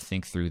 You got to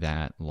think through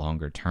that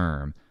longer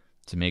term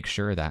to make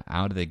sure that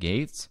out of the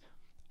gates,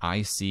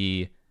 I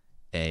see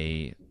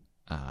a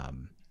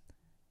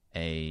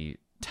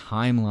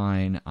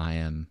timeline I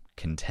am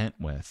content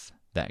with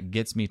that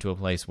gets me to a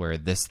place where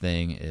this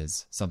thing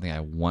is something I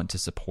want to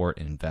support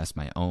and invest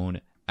my own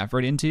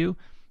effort into,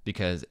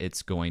 because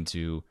it's going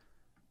to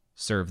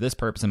serve this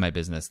purpose in my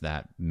business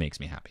that makes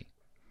me happy.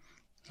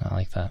 I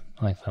like that.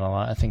 I like that a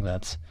lot. I think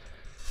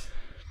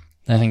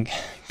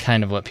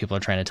kind of what people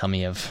are trying to tell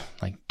me of,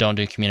 like, don't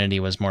do community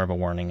was more of a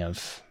warning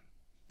of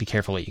be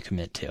careful what you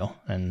commit to,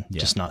 and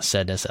just not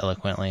said as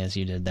eloquently as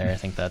you did there. I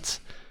think that's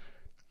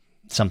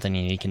something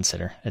you need to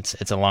consider.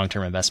 It's a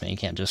long-term investment. You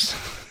can't just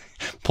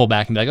pull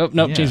back and be like, oh,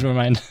 nope, changed my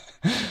mind.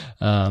 I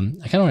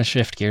kind of want to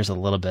shift gears a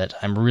little bit.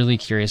 I'm really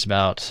curious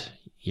about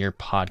your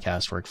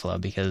podcast workflow,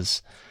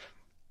 because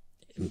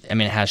I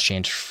mean, it has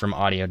changed from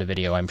audio to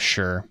video, I'm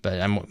sure,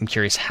 but I'm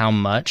curious, how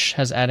much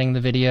has adding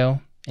the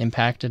video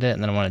impacted it?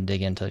 And then I want to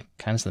dig into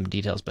kind of some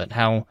details, but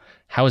how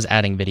has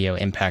adding video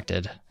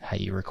impacted how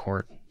you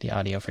record the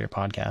audio for your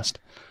podcast?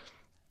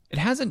 It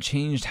hasn't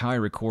changed how I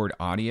record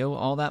audio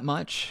all that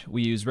much.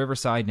 We use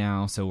Riverside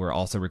now, so we're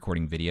also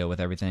recording video with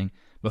everything.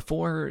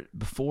 Before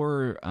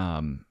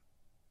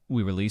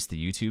we released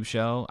the YouTube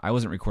show, I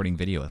wasn't recording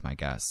video with my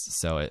guests,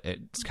 so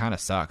it kind of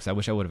sucks. I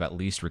wish I would have at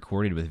least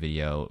recorded with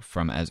video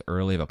from as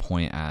early of a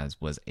point as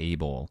was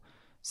able,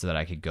 so that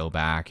I could go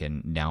back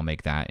and now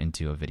make that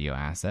into a video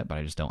asset, but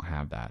I just don't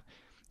have that.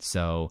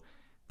 So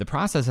the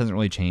process hasn't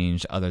really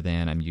changed other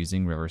than I'm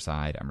using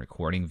Riverside, I'm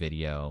recording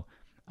video,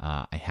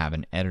 I have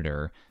an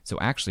editor. So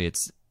actually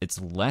it's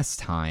less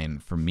time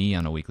for me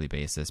on a weekly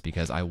basis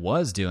because I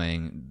was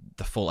doing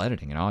the full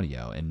editing and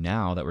audio, and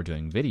now that we're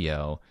doing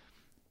video,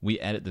 we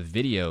edit the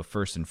video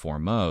first and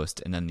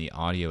foremost, and then the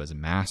audio is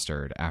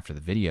mastered after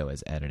the video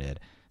is edited.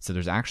 So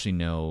there's actually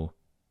no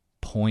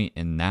point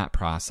in that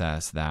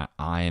process that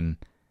I'm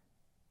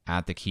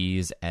at the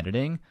keys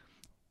editing.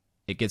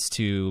 It gets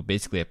to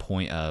basically a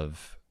point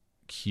of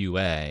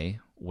QA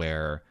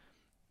where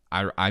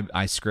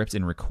I script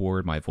and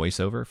record my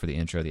voiceover for the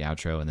intro, the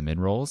outro, and the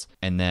mid-rolls,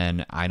 and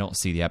then I don't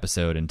see the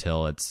episode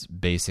until it's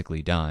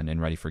basically done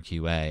and ready for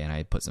QA, and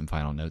I put some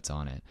final notes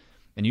on it.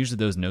 And usually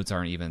those notes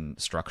aren't even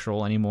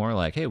structural anymore,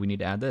 like, hey, we need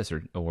to add this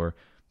or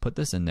put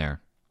this in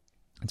there.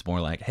 It's more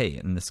like, hey,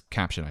 in this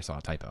caption I saw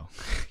a typo,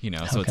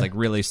 so it's like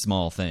really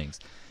small things.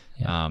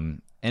 Yeah.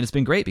 And it's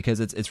been great because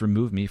it's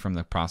removed me from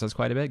the process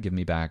quite a bit, given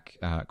me back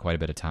quite a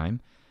bit of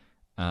time.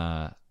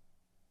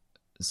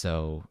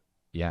 So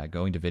yeah,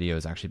 going to video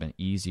has actually been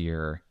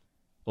easier.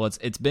 Well,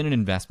 it's been an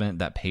investment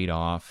that paid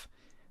off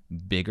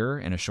bigger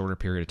in a shorter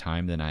period of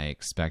time than I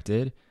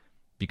expected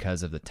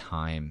because of the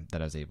time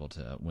that I was able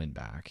to win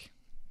back.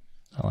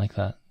 I like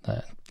that.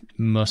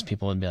 Most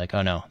people would be like,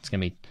 oh no, it's going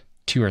to be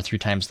 2 or 3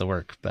 times the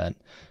work. But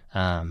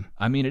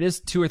I mean, it is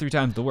 2 or 3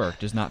 times the work,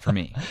 just not for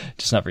me.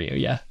 Just not for you.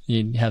 Yeah.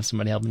 You have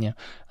somebody helping you.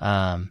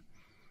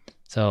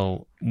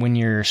 So when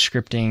you're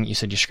scripting, you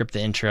said you script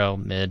the intro,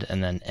 mid,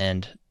 and then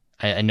end.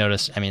 I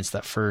noticed, it's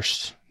that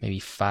first maybe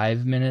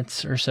 5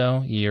 minutes or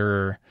so,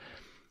 you're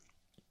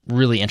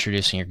really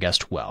introducing your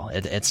guest well.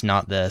 It's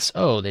not this,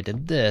 oh, they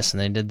did this and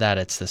they did that.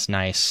 It's this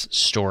nice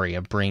story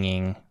of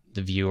bringing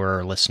the viewer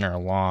or listener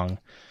along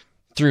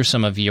through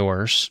some of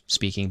yours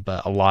speaking,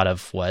 but a lot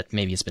of what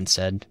maybe has been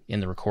said in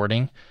the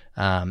recording.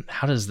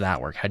 How does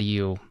that work? How do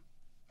you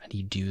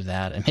do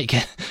that and make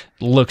it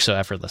look so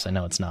effortless? I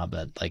know it's not,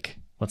 but like,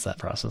 what's that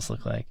process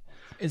look like?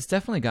 It's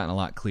definitely gotten a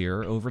lot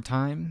clearer over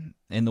time.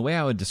 And the way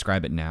I would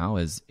describe it now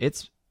is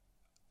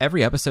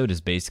every episode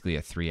is basically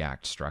a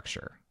 3-act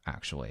structure.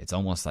 Actually, it's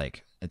almost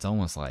like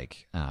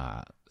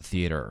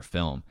theater or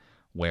film,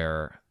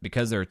 where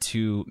because there are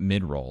 2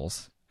 mid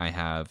rolls, I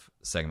have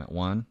segment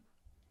 1,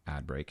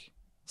 ad break,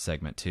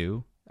 segment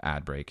 2,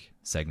 ad break,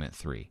 segment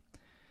 3,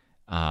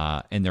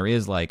 and there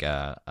is like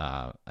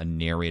a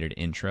narrated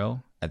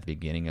intro at the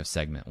beginning of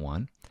segment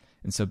 1.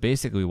 And so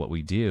basically, what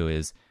we do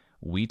is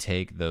we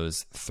take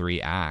those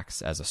 3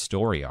 acts as a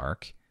story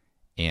arc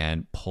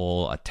and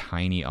pull a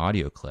tiny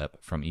audio clip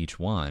from each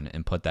one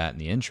and put that in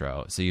the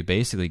intro. So you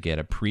basically get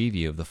a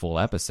preview of the full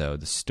episode,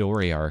 the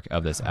story arc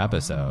of this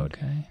episode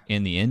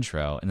in the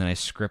intro, and then I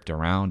script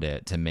around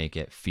it to make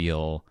it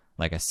feel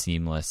like a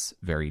seamless,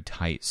 very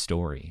tight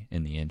story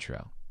in the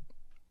intro.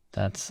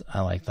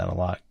 I like that a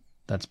lot.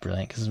 That's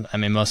brilliant because,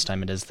 most of the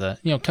time it is the,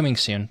 coming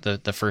soon,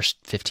 the first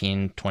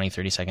 15, 20,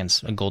 30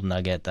 seconds, a gold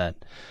nugget that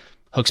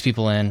hooks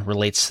people in,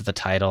 relates to the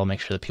title, make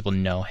sure that people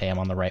know, hey, I'm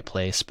on the right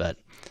place. But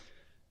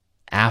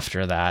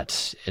after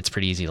that, it's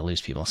pretty easy to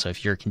lose people. So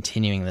if you're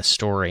continuing the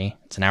story,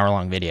 it's an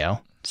hour-long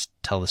video, just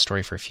tell the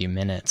story for a few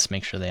minutes,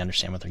 make sure they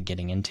understand what they're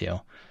getting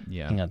into.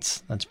 Yeah. I think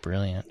that's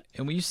brilliant.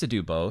 And we used to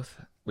do both.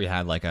 We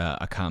had like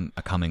a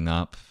coming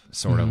up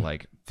sort of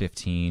like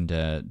 15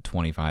 to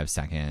 25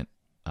 second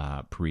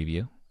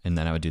preview, and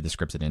then I would do the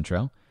scripted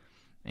intro.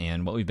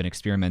 And what we've been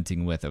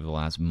experimenting with over the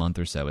last month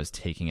or so is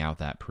taking out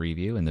that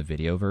preview in the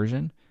video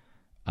version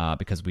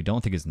because we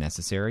don't think it's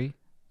necessary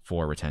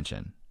for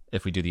retention.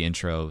 If we do the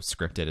intro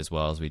scripted as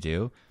well as we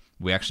do,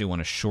 we actually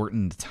want to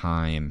shorten the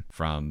time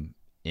from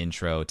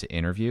intro to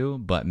interview,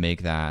 but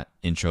make that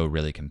intro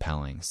really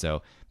compelling.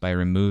 So by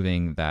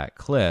removing that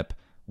clip,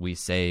 we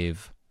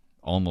save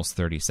almost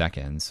 30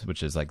 seconds,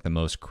 which is like the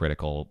most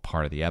critical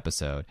part of the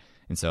episode.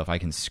 And so if I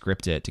can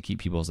script it to keep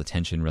people's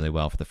attention really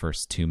well for the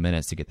first 2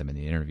 minutes to get them in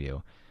the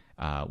interview,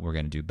 we're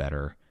going to do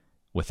better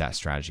with that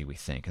strategy, we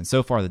think. And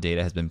so far the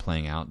data has been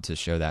playing out to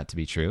show that to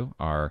be true.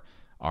 Our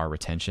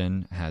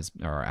retention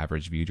our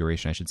average view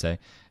duration, I should say,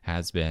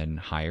 has been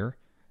higher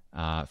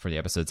for the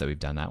episodes that we've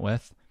done that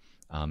with.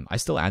 I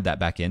still add that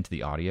back into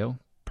the audio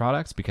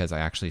products because I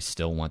actually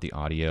still want the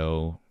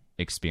audio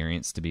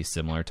experience to be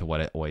similar to what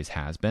it always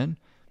has been.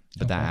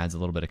 But that adds a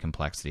little bit of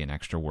complexity and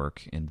extra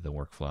work into the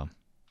workflow.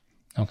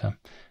 Okay.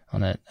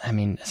 On it,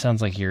 it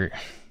sounds like you're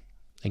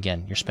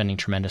spending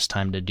tremendous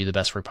time to do the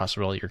best work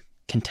possible. You're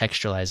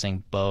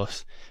contextualizing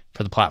both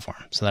for the platform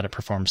so that it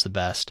performs the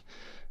best.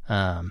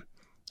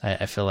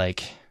 I feel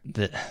like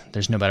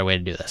there's no better way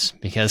to do this,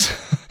 because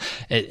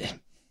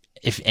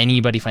if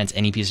anybody finds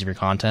any piece of your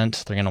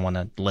content, they're going to want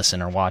to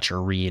listen or watch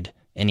or read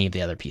any of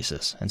the other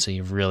pieces. And so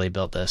you've really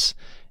built this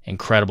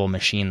incredible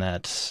machine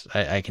that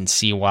I can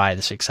see why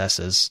the success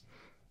is,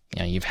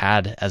 you've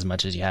had as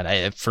much as you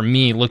had. For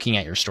me, looking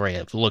at your story,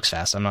 it looks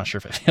fast. I'm not sure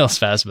if it feels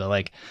fast, but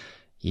like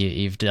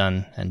you've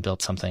done and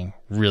built something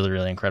really,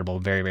 really incredible,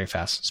 very, very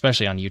fast,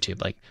 especially on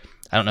YouTube. Like,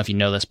 I don't know if you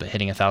know this, but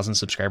hitting 1,000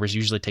 subscribers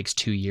usually takes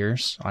 2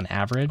 years on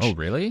average. Oh,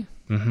 really?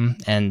 Mm-hmm.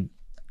 And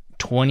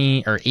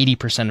 20 or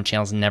 80% of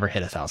channels never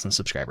hit 1,000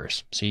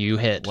 subscribers. So you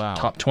hit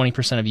top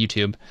 20% of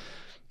YouTube.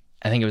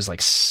 I think it was like,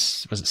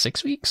 was it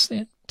 6 weeks? They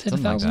hit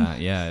something 1,000? like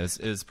that. Yeah, it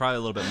was probably a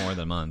little bit more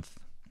than a month.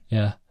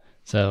 Yeah.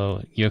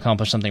 So you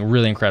accomplished something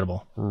really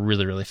incredible,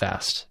 really, really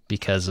fast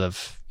because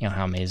of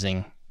how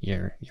amazing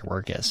your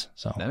work is.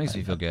 So that makes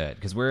me feel good,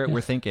 because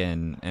we're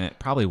thinking, and it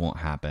probably won't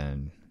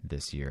happen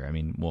this year. I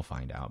mean, we'll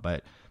find out.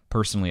 But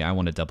personally, I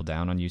want to double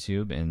down on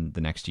YouTube in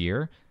the next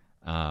year,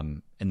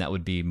 and that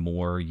would be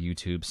more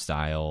YouTube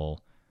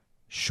style,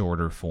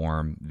 shorter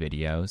form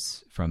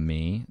videos from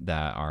me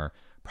that are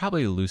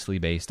probably loosely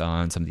based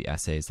on some of the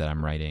essays that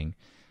I'm writing,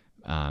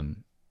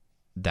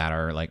 that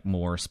are like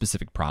more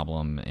specific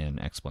problem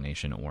and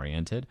explanation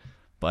oriented.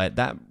 But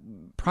that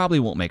probably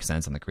won't make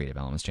sense on the Creative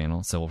Elements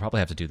channel. So we'll probably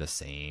have to do the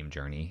same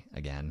journey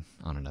again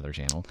on another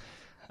channel,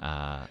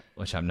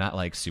 which I'm not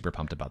like super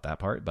pumped about that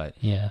part. But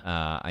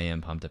I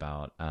am pumped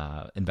about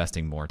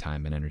investing more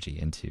time and energy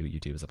into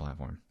YouTube as a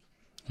platform.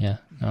 Yeah,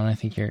 no, I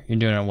think you're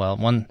doing it well.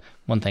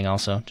 One thing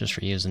also, just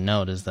for you as a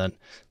note, is that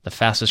the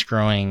fastest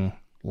growing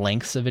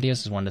lengths of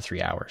videos is 1 to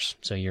 3 hours.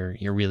 So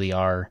you really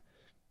are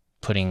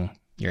putting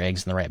your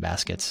eggs in the right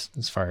baskets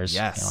as far as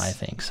I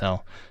think.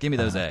 So give me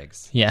those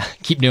eggs. Yeah,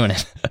 keep doing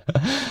it.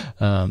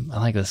 I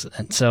like this.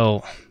 And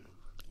so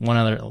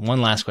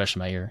one last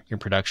question about your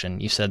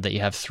production. You said that you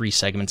have 3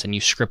 segments and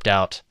you script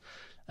out.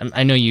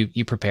 I know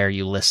you prepare,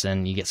 you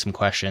listen, you get some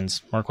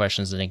questions, more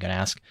questions than you can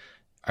ask.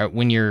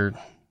 When you're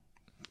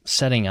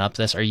setting up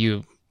this, are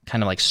you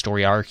kind of like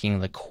story arcing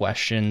the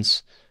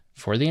questions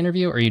for the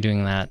interview, or are you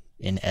doing that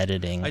in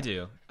editing? I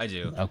do.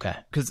 Okay.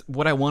 Because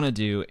what I want to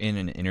do in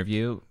an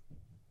interview,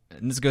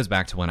 and this goes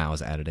back to when I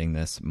was editing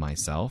this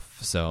myself.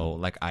 So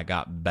like I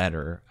got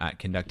better at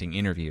conducting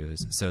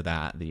interviews so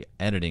that the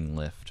editing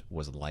lift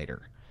was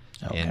lighter.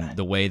 Okay. And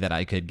the way that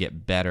I could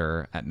get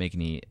better at making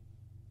the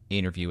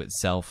interview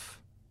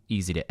itself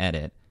easy to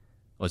edit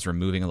was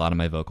removing a lot of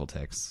my vocal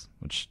tics,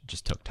 which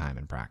just took time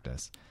and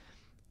practice.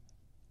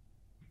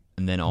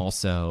 And then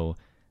also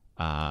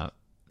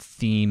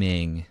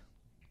theming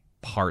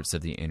parts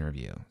of the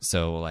interview.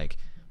 So like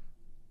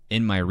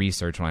in my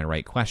research, when I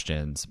write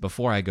questions,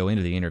 before I go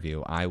into the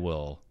interview, I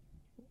will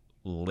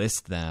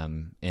list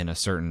them in a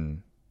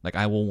certain, like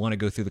I will want to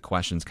go through the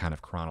questions kind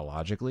of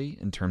chronologically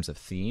in terms of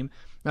theme.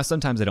 Now,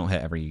 sometimes I don't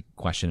hit every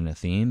question in a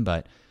theme,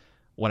 but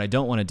what I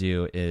don't want to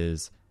do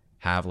is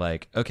have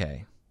like,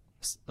 okay,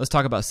 let's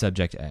talk about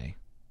subject A.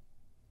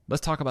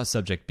 Let's talk about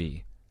subject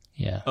B.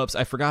 Yeah. Oops,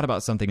 I forgot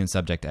about something in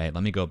subject A.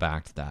 Let me go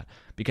back to that.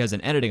 Because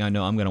in editing, I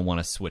know I'm going to want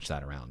to switch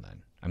that around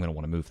then. I'm going to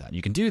want to move that.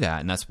 You can do that,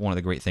 and that's one of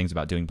the great things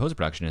about doing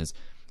post-production is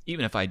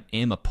even if I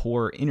am a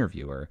poor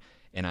interviewer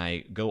and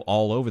I go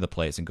all over the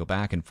place and go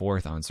back and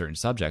forth on certain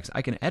subjects,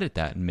 I can edit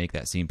that and make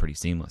that seem pretty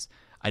seamless.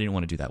 I didn't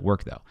want to do that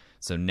work, though.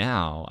 So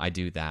now I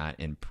do that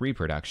in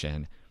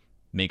pre-production,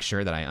 make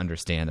sure that I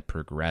understand the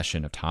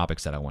progression of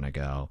topics that I want to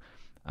go.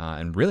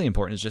 And really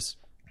important is just,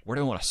 where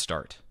do I want to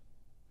start?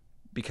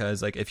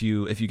 Because like if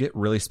you get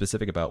really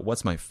specific about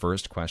what's my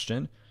first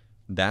question,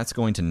 that's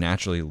going to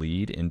naturally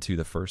lead into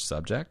the first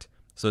subject.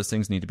 So those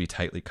things need to be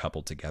tightly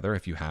coupled together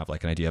if you have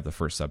like an idea of the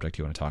first subject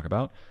you want to talk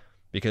about.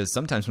 Because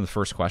sometimes from the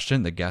first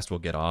question, the guest will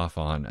get off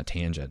on a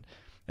tangent.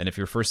 And if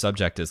your first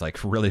subject is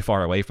like really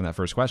far away from that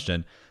first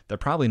question, they're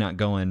probably not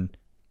going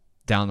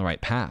down the right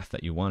path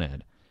that you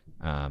wanted.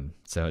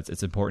 So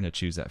it's important to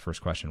choose that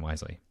first question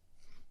wisely.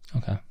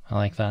 Okay, I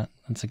like that.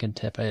 That's a good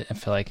tip. I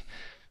feel like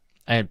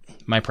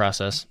my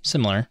process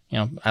similar.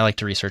 I like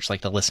to research,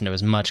 like to listen to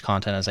as much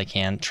content as I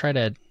can. Try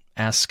to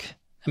ask.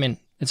 I mean,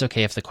 it's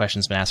okay if the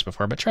question's been asked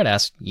before, but try to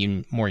ask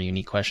more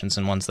unique questions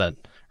and ones that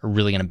are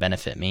really going to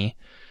benefit me.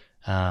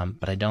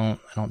 But I don't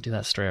do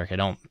that story arc. I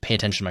don't pay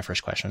attention to my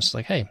first question. It's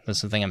like, hey, this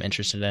is the thing I'm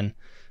interested in.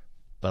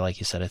 But like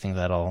you said, I think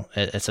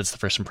it sets the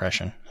first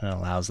impression and it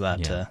allows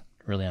that to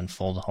really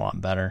unfold a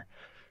lot better.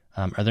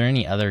 Are there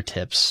any other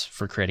tips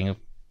for creating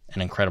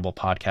an incredible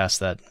podcast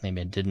that maybe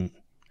I didn't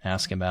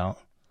ask about?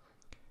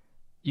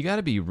 You got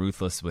to be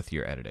ruthless with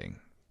your editing.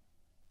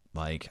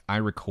 Like I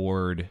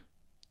record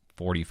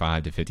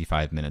 45 to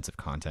 55 minutes of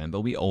content,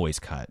 but we always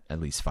cut at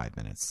least 5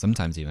 minutes,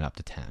 sometimes even up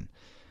to 10.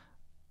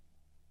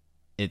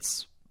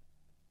 It's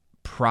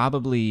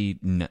probably,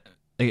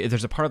 if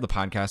there's a part of the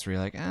podcast where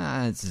you're like,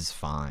 this is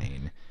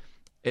fine,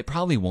 it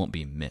probably won't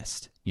be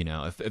missed.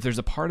 If there's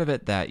a part of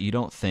it that you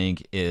don't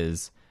think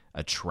is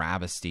a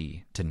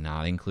travesty to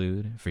not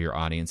include for your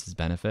audience's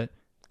benefit,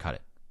 cut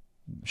it.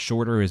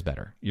 Shorter is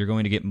better. You're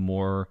going to get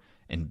more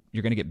and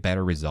you're going to get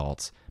better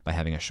results by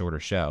having a shorter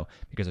show,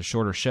 because a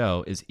shorter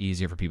show is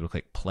easier for people to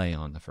click play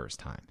on the first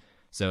time.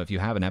 So if you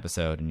have an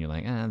episode and you're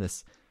like,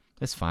 this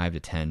 5 to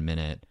 10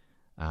 minute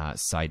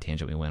side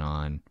tangent we went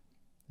on,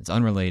 it's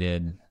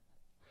unrelated,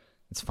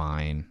 it's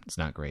fine, it's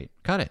not great,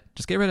 cut it.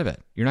 Just get rid of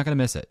it. You're not going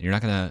to miss it. You're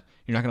not going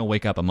to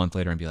wake up a month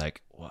later and be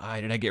like,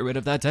 why did I get rid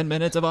of that 10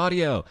 minutes of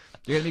audio?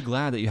 You're going to be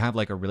glad that you have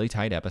like a really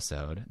tight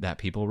episode that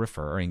people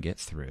refer and get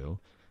through,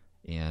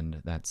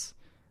 and that's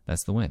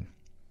the win.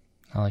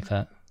 I like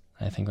that.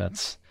 I think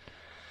that's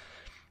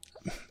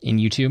in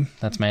YouTube.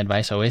 That's my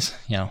advice always.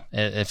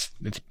 If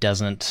it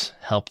doesn't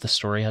help the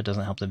story, it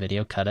doesn't help the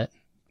video, cut it.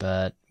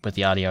 But with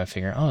the audio, I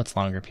figure, it's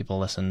longer, people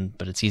listen,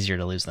 but it's easier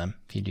to lose them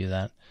if you do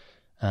that.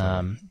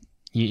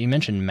 You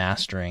mentioned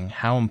mastering.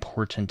 How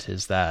important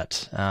is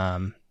that?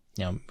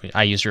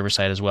 I use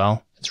Riverside as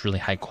well. It's really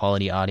high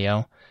quality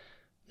audio.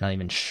 Not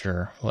even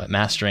sure what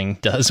mastering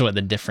does, what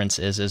the difference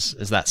is.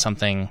 Is that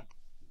something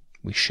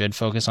we should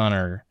focus on,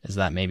 or is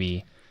that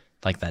maybe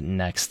like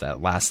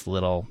that last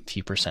little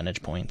few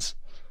percentage points?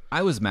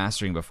 I was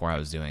mastering before I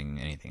was doing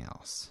anything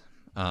else.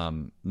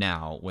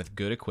 Now, with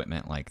good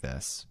equipment like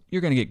this,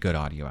 you're going to get good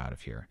audio out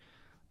of here.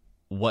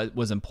 What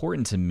was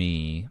important to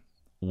me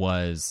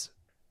was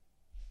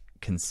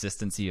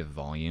consistency of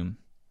volume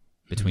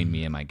between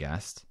me and my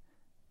guest.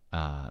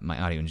 My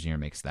audio engineer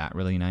makes that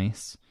really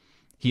nice.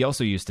 He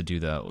also used to do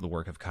the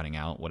work of cutting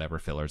out whatever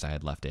fillers I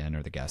had left in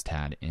or the guest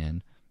had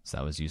in, so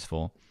that was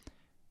useful.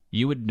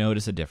 You would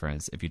notice a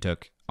difference if you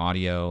took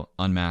audio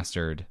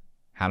unmastered,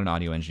 had an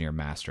audio engineer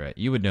master it.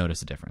 You would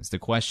notice a difference. The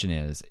question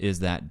is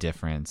that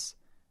difference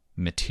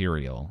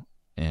material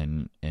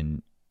and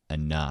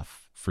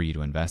enough for you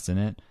to invest in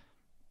it?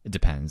 It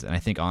depends. And I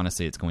think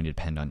honestly it's going to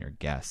depend on your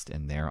guest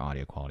and their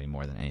audio quality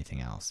more than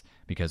anything else,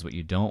 because what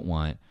you don't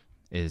want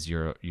is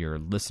your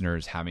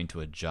listeners having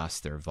to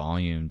adjust their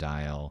volume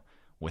dial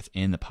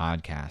within the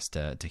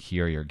podcast to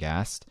hear your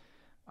guest,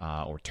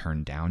 or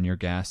turn down your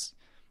guest.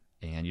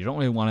 And you don't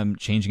really want them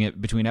changing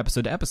it between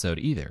episode to episode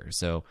either.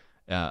 So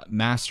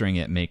mastering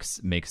it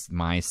makes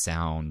my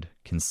sound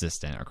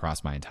consistent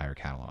across my entire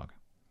catalog.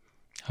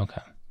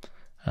 Okay,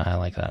 I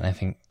like that. And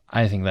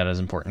I think that is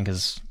important,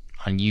 because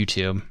on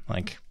YouTube,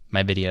 like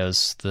my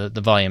videos,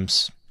 the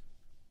volume's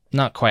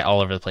not quite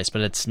all over the place,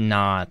 but it's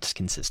not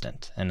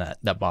consistent, and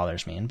that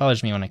bothers me. And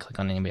bothers me when I click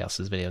on anybody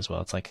else's video as well.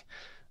 It's like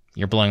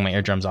you're blowing my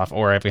eardrums off,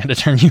 or I've got to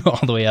turn you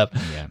all the way up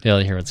to be able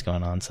to hear what's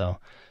going on. So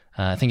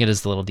I think it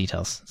is the little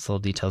details. It's the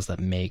little details that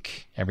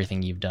make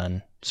everything you've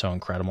done so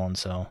incredible. And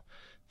so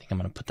I think I'm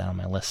going to put that on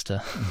my list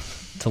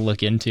to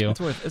look into.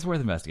 It's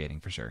worth investigating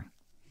for sure.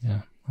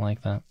 Yeah, I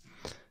like that.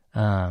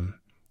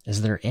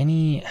 Is there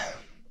any...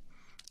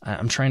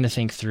 I'm trying to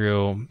think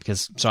through,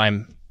 because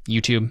I'm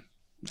YouTube.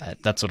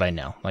 That's what I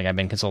know. Like I've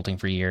been consulting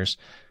for years.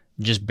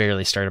 Just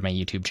barely started my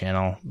YouTube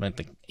channel like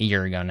a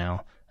year ago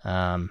now.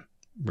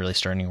 Really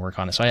starting to work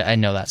on it. So I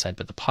know that side,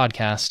 but the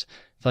podcast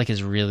I feel like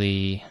is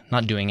really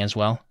not doing as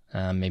well.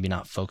 Maybe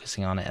not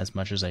focusing on it as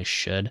much as I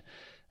should.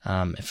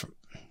 If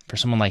for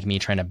someone like me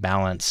trying to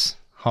balance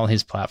all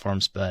these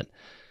platforms, but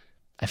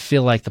I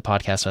feel like the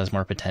podcast has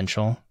more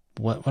potential.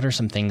 What are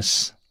some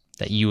things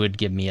that you would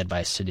give me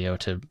advice to do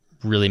to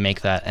really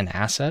make that an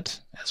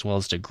asset as well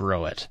as to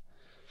grow it?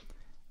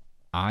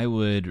 I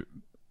would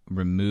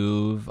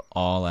remove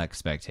all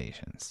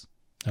expectations,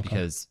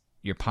 because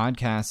your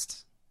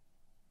podcast,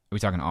 are we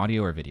talking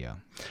audio or video?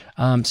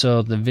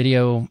 So the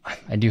video,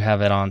 I do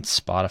have it on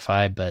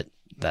Spotify, but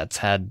that's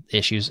had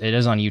issues. It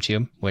is on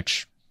YouTube,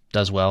 which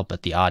does well,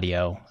 but the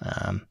audio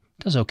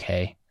does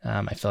okay.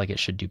 I feel like it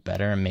should do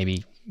better, and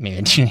maybe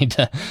I do need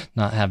to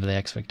not have the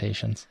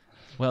expectations.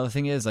 Well, the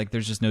thing is, like,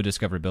 there's just no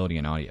discoverability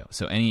in audio.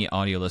 So any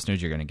audio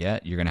listeners you're going to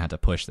get, you're going to have to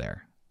push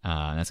there.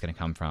 And that's going to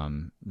come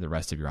from the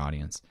rest of your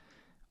audience.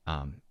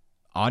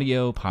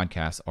 Audio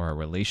podcasts are a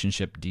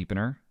relationship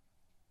deepener.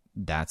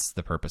 That's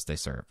the purpose they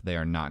serve. They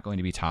are not going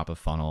to be top of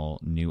funnel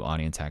new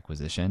audience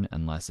acquisition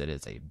unless it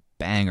is a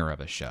banger of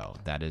a show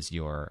that is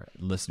your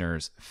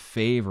listeners'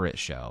 favorite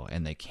show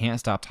and they can't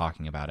stop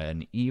talking about it.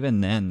 And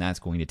even then, that's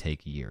going to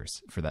take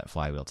years for that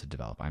flywheel to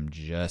develop. I'm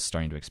just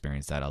starting to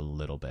experience that a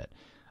little bit.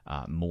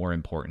 More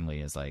importantly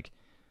is like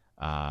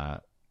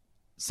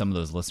some of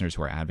those listeners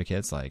who are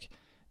advocates, like,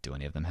 do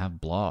any of them have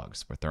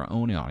blogs with their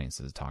own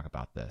audiences to talk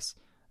about this?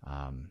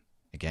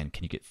 Again,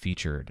 can you get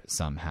featured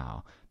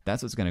somehow?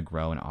 That's what's going to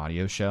grow an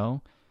audio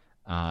show.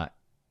 And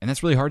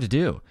that's really hard to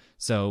do.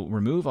 So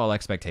remove all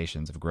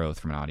expectations of growth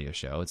from an audio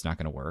show. It's not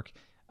going to work.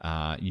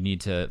 You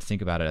need to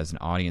think about it as an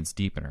audience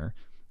deepener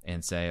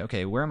and say,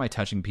 okay, where am I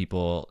touching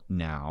people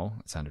now?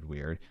 It sounded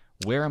weird.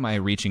 Where am I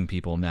reaching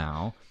people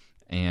now?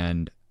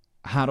 And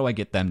how do I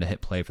get them to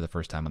hit play for the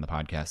first time on the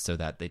podcast so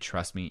that they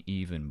trust me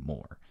even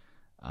more?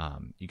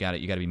 You got to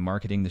be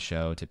marketing the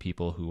show to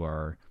people who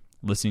are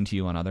listening to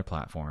you on other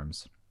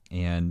platforms.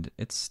 And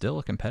it's still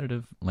a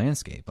competitive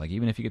landscape. Like,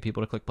 even if you get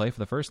people to click play for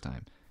the first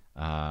time,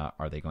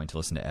 are they going to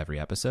listen to every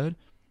episode?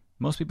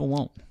 Most people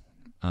won't.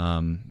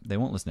 They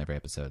won't listen to every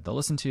episode. They'll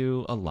listen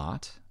to a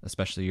lot,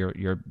 especially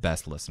your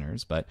best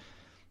listeners. But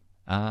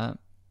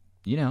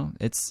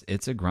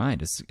it's a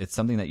grind. It's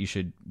something that you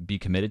should be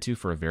committed to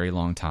for a very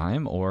long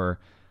time, or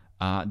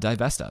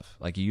divest of.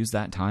 Like, you use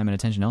that time and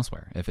attention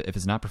elsewhere. If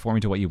it's not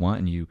performing to what you want,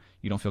 and you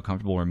don't feel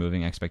comfortable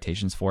removing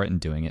expectations for it and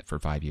doing it for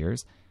 5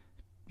 years,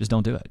 just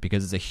don't do it,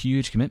 because it's a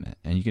huge commitment,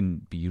 and you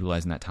can be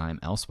utilizing that time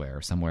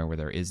elsewhere, somewhere where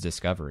there is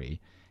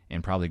discovery,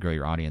 and probably grow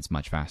your audience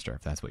much faster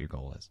if that's what your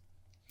goal is.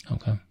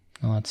 Okay.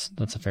 Well,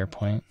 that's a fair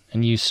point.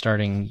 And you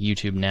starting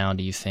YouTube now,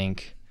 do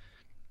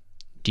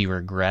you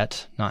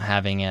regret not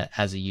having it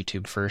as a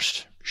YouTube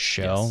first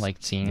show? Yes. Like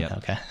seeing Yep.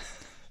 Okay.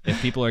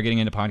 If people are getting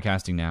into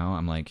podcasting now,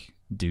 I'm like,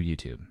 do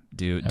YouTube.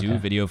 Do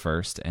video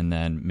first, and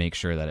then make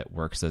sure that it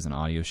works as an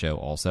audio show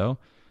also.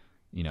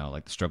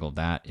 Like, the struggle of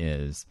that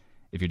is,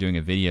 if you're doing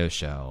a video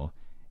show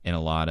and a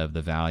lot of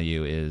the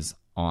value is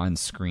on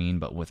screen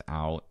but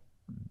without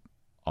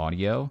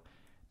audio,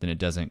 then it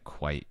doesn't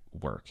quite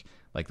work.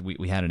 Like,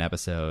 we had an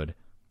episode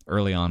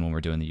early on when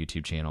we're doing the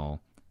YouTube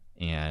channel,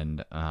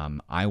 and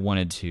I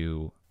wanted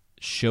to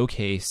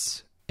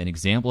showcase an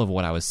example of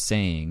what I was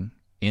saying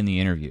in the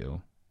interview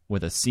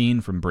with a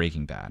scene from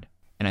Breaking Bad.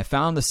 And I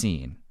found the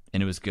scene,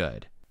 and it was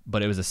good,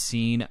 but it was a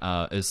scene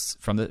is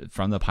from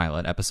the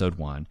pilot, episode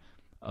 1,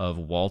 of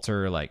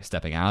Walter like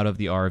stepping out of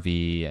the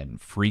RV and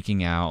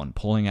freaking out and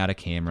pulling out a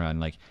camera, and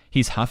like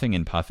he's huffing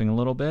and puffing a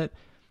little bit,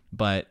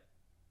 but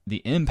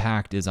the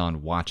impact is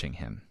on watching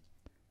him.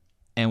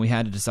 And we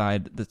had to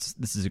decide this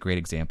is a great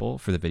example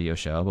for the video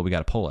show, but we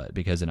got to pull it,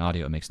 because in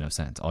audio it makes no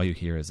sense. All you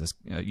hear is this,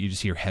 you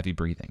just hear heavy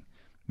breathing.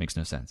 Makes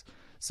no sense.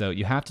 So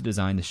you have to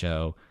design the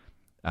show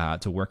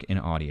to work in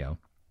audio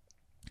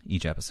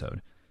each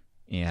episode.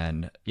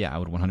 And yeah, I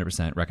would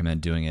 100%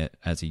 recommend doing it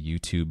as a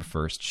YouTube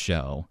first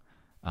show,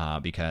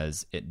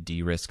 because it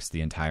de-risks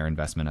the entire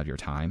investment of your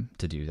time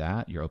to do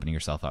that. You're opening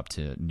yourself up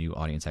to new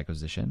audience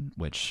acquisition,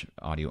 which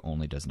audio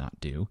only does not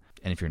do.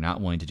 And if you're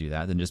not willing to do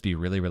that, then just be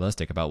really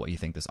realistic about what you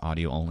think this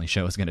audio only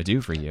show is going to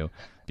do for you,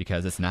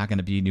 because it's not going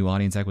to be new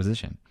audience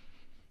acquisition.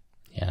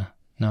 Yeah.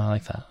 No, I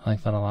like that. I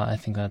like that a lot. I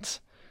think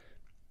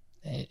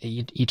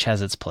each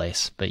has its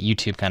place, but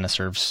YouTube kind of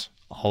serves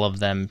all of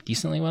them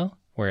decently well.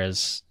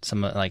 Whereas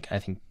some, like, I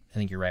think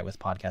you're right with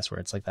podcasts, where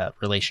it's like that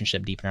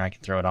relationship deepener. I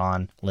can throw it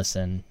on,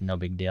 listen, no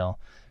big deal.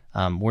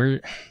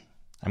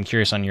 I'm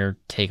curious on your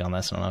take on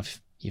this. I don't know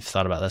if you've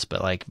thought about this,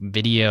 but like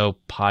video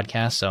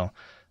podcasts. So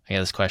I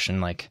got this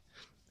question, like,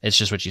 it's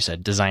just what you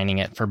said, designing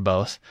it for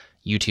both.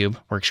 YouTube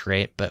works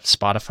great, but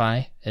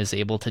Spotify is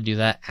able to do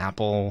that.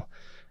 Apple,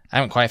 I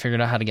haven't quite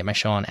figured out how to get my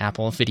show on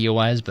Apple video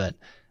wise, but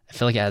I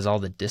feel like it has all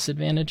the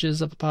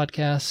disadvantages of a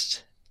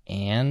podcast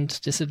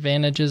and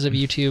disadvantages of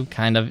YouTube,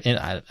 kind of.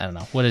 I don't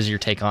know. What is your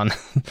take on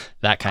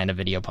that kind of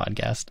video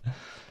podcast?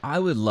 I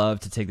would love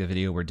to take the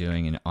video we're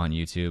doing on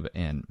YouTube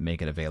and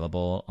make it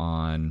available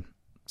on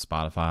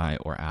Spotify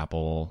or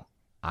Apple.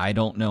 I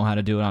don't know how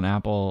to do it on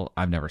Apple.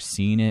 I've never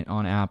seen it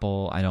on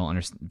Apple. I don't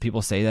understand.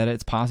 People say that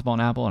it's possible on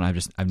Apple, and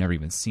I've never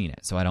even seen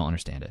it, so I don't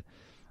understand it.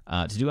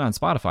 To do it on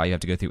Spotify, you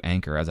have to go through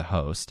Anchor as a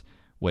host,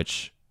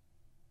 which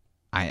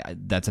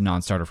that's a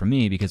non-starter for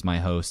me, because my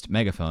host,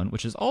 Megaphone,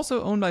 which is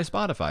also owned by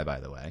Spotify, by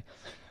the way,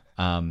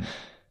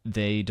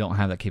 they don't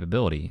have that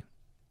capability.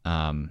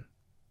 And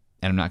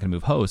I'm not going to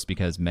move hosts,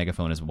 because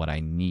Megaphone is what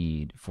I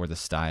need for the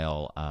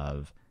style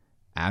of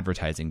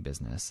advertising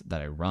business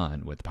that I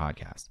run with the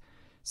podcast.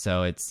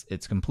 So it's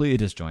completely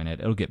disjointed.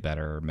 It'll get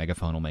better.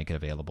 Megaphone will make it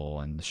available,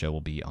 and the show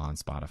will be on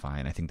Spotify,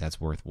 and I think that's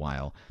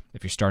worthwhile.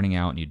 If you're starting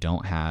out and you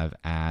don't have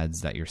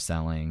ads that you're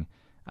selling,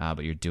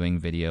 but you're doing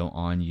video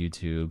on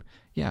YouTube,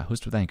 yeah,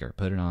 host with Anchor.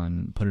 Put it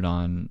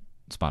on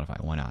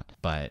Spotify. Why not?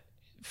 But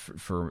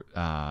for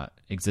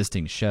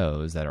existing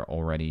shows that are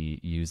already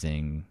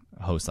using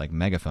hosts like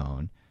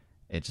Megaphone,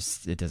 it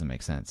doesn't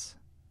make sense.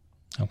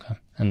 Okay.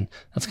 And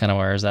that's kind of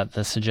where is that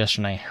the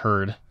suggestion I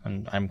heard,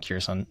 and I'm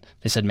curious on,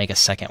 they said make a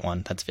second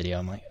one that's video.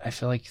 I'm like, I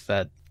feel like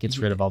that gets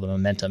rid of all the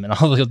momentum and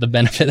all of the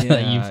benefit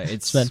that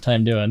you've spent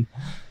time doing.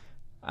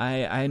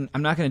 I'm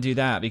not going to do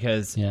that,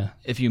 because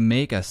if you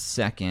make a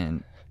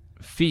second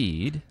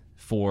feed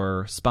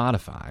for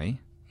Spotify,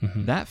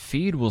 that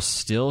feed will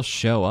still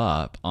show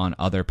up on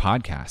other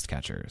podcast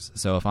catchers.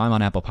 So if I'm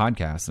on Apple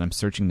Podcasts and I'm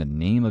searching the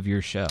name of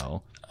your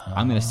show,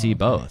 I'm going to see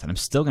both, and I'm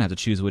still going to have to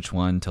choose which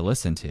one to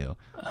listen to.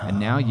 And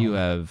now you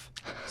have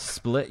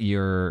split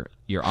your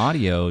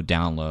audio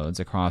downloads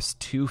across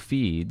two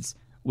feeds,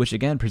 which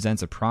again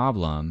presents a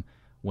problem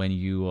when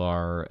you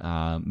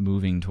are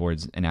moving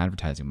towards an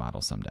advertising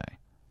model someday.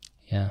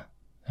 Yeah.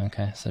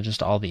 Okay. So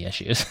just all the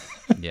issues.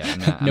 Yeah.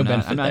 I'm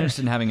not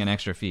interested in having an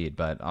extra feed,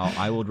 but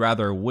I would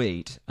rather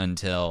wait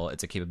until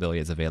it's a capability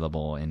that's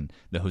available in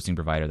the hosting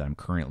provider that I'm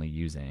currently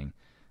using,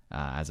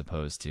 as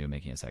opposed to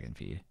making a second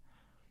feed.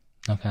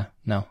 Okay.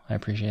 No, I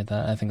appreciate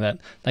that. I think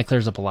that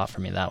clears up a lot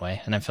for me that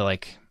way. And I feel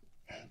like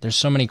there's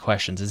so many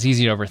questions. It's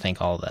easy to overthink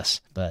all of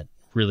this, but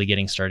really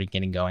getting started,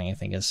 getting going, I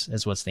think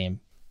is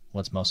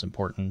what's most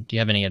important. Do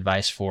you have any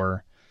advice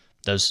for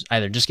those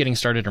either just getting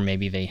started, or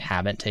maybe they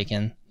haven't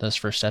taken those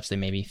first steps? They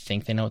maybe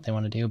think they know what they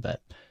want to do,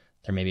 but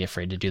they're maybe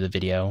afraid to do the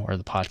video or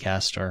the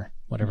podcast or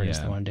whatever it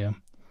is they want to do.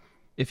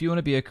 If you want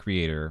to be a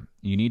creator,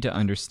 you need to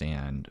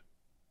understand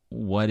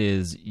what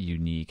is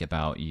unique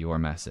about your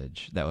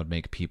message that would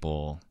make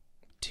people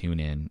tune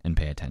in and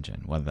pay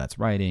attention, whether that's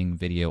writing,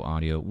 video,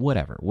 audio,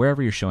 whatever,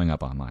 wherever you're showing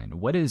up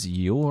online. What is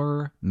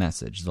your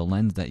message, the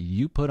lens that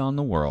you put on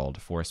the world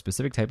for a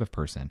specific type of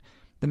person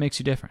that makes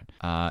you different?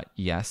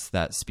 Yes,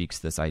 that speaks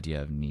to this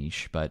idea of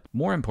niche, but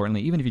more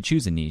importantly, even if you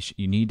choose a niche,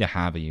 you need to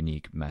have a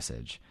unique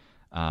message.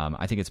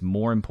 I think it's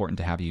more important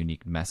to have a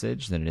unique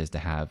message than it is to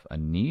have a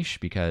niche,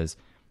 because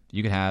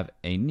you could have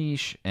a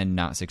niche and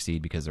not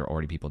succeed because there are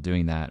already people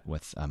doing that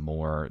with a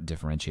more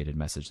differentiated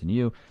message than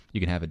you. You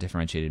can have a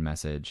differentiated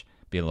message,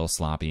 be a little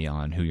sloppy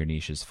on who your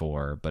niche is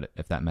for, but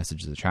if that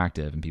message is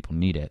attractive and people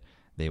need it,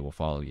 they will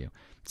follow you.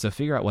 So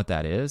figure out what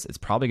that is. It's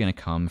probably going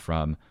to come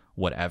from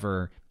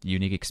whatever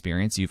unique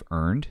experience you've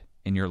earned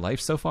in your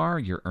life so far,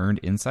 your earned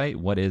insight.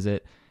 What is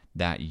it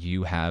that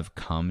you have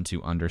come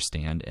to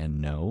understand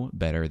and know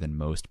better than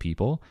most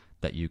people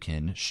that you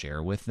can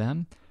share with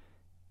them?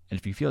 And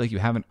if you feel like you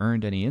haven't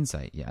earned any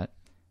insight yet,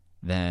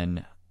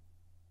 then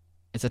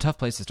it's a tough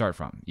place to start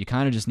from. You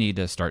kind of just need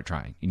to start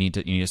trying. You need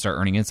to start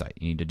earning insight.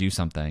 You need to do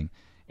something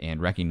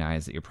and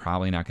recognize that you're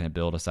probably not going to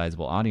build a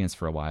sizable audience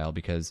for a while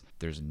because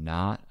there's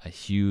not a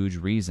huge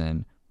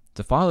reason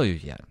to follow you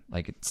yet.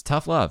 Like, it's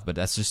tough love, but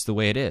that's just the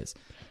way it is.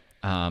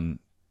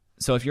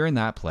 So if you're in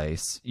that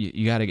place,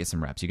 you got to get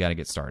some reps. You got to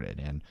get started.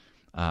 And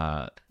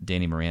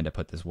Danny Miranda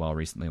put this well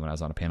recently when I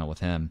was on a panel with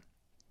him.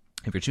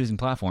 If you're choosing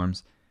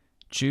platforms,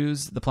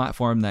 choose the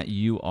platform that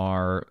you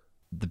are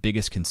the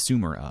biggest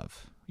consumer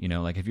of. You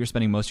know, like if you're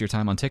spending most of your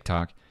time on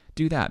TikTok,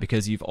 do that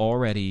because you've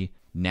already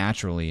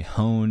naturally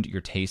honed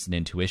your taste and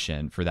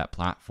intuition for that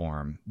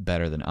platform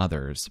better than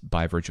others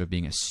by virtue of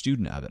being a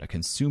student of it, a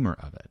consumer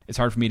of it. It's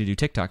hard for me to do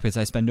TikTok because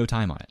I spend no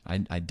time on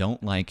it. I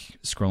don't like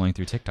scrolling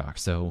through TikTok,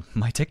 so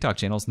my TikTok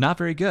channel is not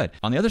very good.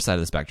 On the other side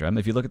of the spectrum,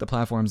 if you look at the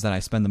platforms that I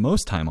spend the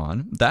most time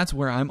on, that's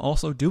where I'm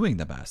also doing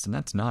the best, and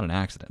that's not an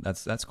accident.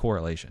 That's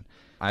correlation.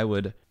 I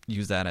would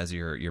use that as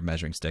your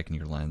measuring stick and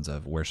your lens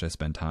of where should I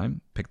spend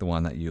time. Pick the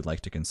one that you'd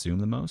like to consume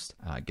the most.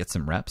 Get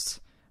some reps.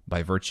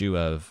 By virtue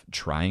of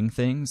trying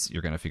things,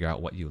 you're going to figure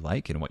out what you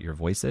like and what your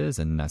voice is,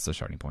 and that's the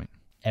starting point.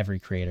 Every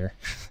creator,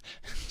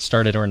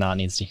 started or not,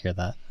 needs to hear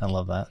that. I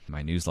love that.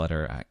 My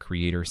newsletter at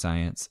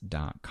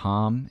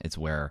creatorscience.com. It's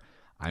where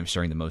I'm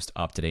sharing the most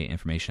up-to-date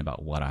information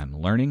about what I'm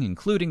learning,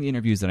 including the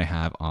interviews that I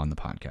have on the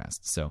podcast.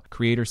 So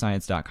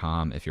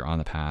creatorscience.com if you're on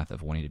the path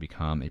of wanting to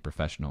become a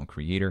professional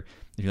creator.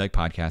 If you like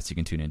podcasts, you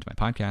can tune into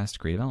my podcast,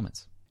 Creative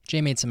Elements. Jay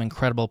made some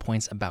incredible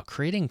points about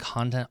creating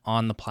content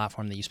on the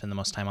platform that you spend the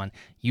most time on.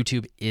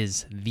 YouTube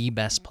is the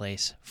best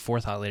place for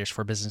thought leaders,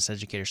 for business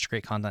educators to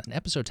create content. In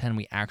episode 10,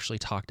 we actually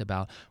talked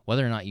about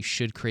whether or not you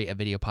should create a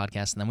video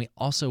podcast. And then we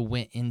also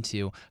went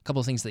into a couple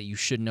of things that you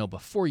should know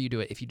before you do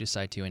it if you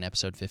decide to in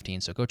episode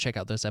 15. So go check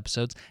out those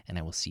episodes and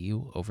I will see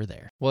you over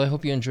there. Well, I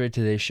hope you enjoyed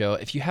today's show.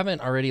 If you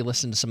haven't already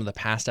listened to some of the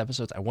past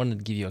episodes, I wanted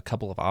to give you a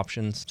couple of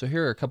options. So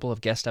here are a couple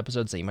of guest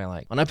episodes that you might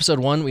like. On episode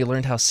 1, we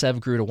learned how Sev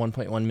grew to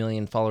 1.1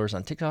 million followers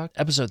on TikTok.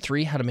 Episode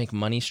 3, how to make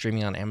money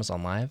streaming on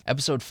Amazon Live.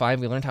 Episode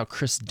 5, we learned how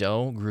Chris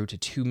Do grew to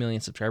 2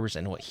 million subscribers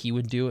and what he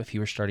would do if he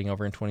were starting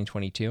over in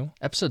 2022.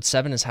 Episode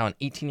 7 is how an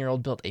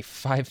 18-year-old built a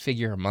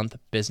 5-figure-a-month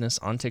business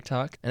on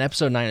TikTok. And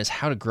episode 9 is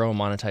how to grow and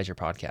monetize your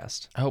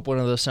podcast. I hope one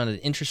of those sounded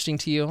interesting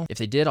to you. If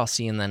they did, I'll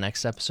see you in the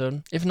next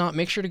episode. If not,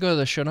 make sure to go to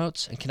the show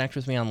notes and connect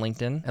with me on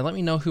LinkedIn and let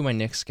me know who my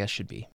next guest should be.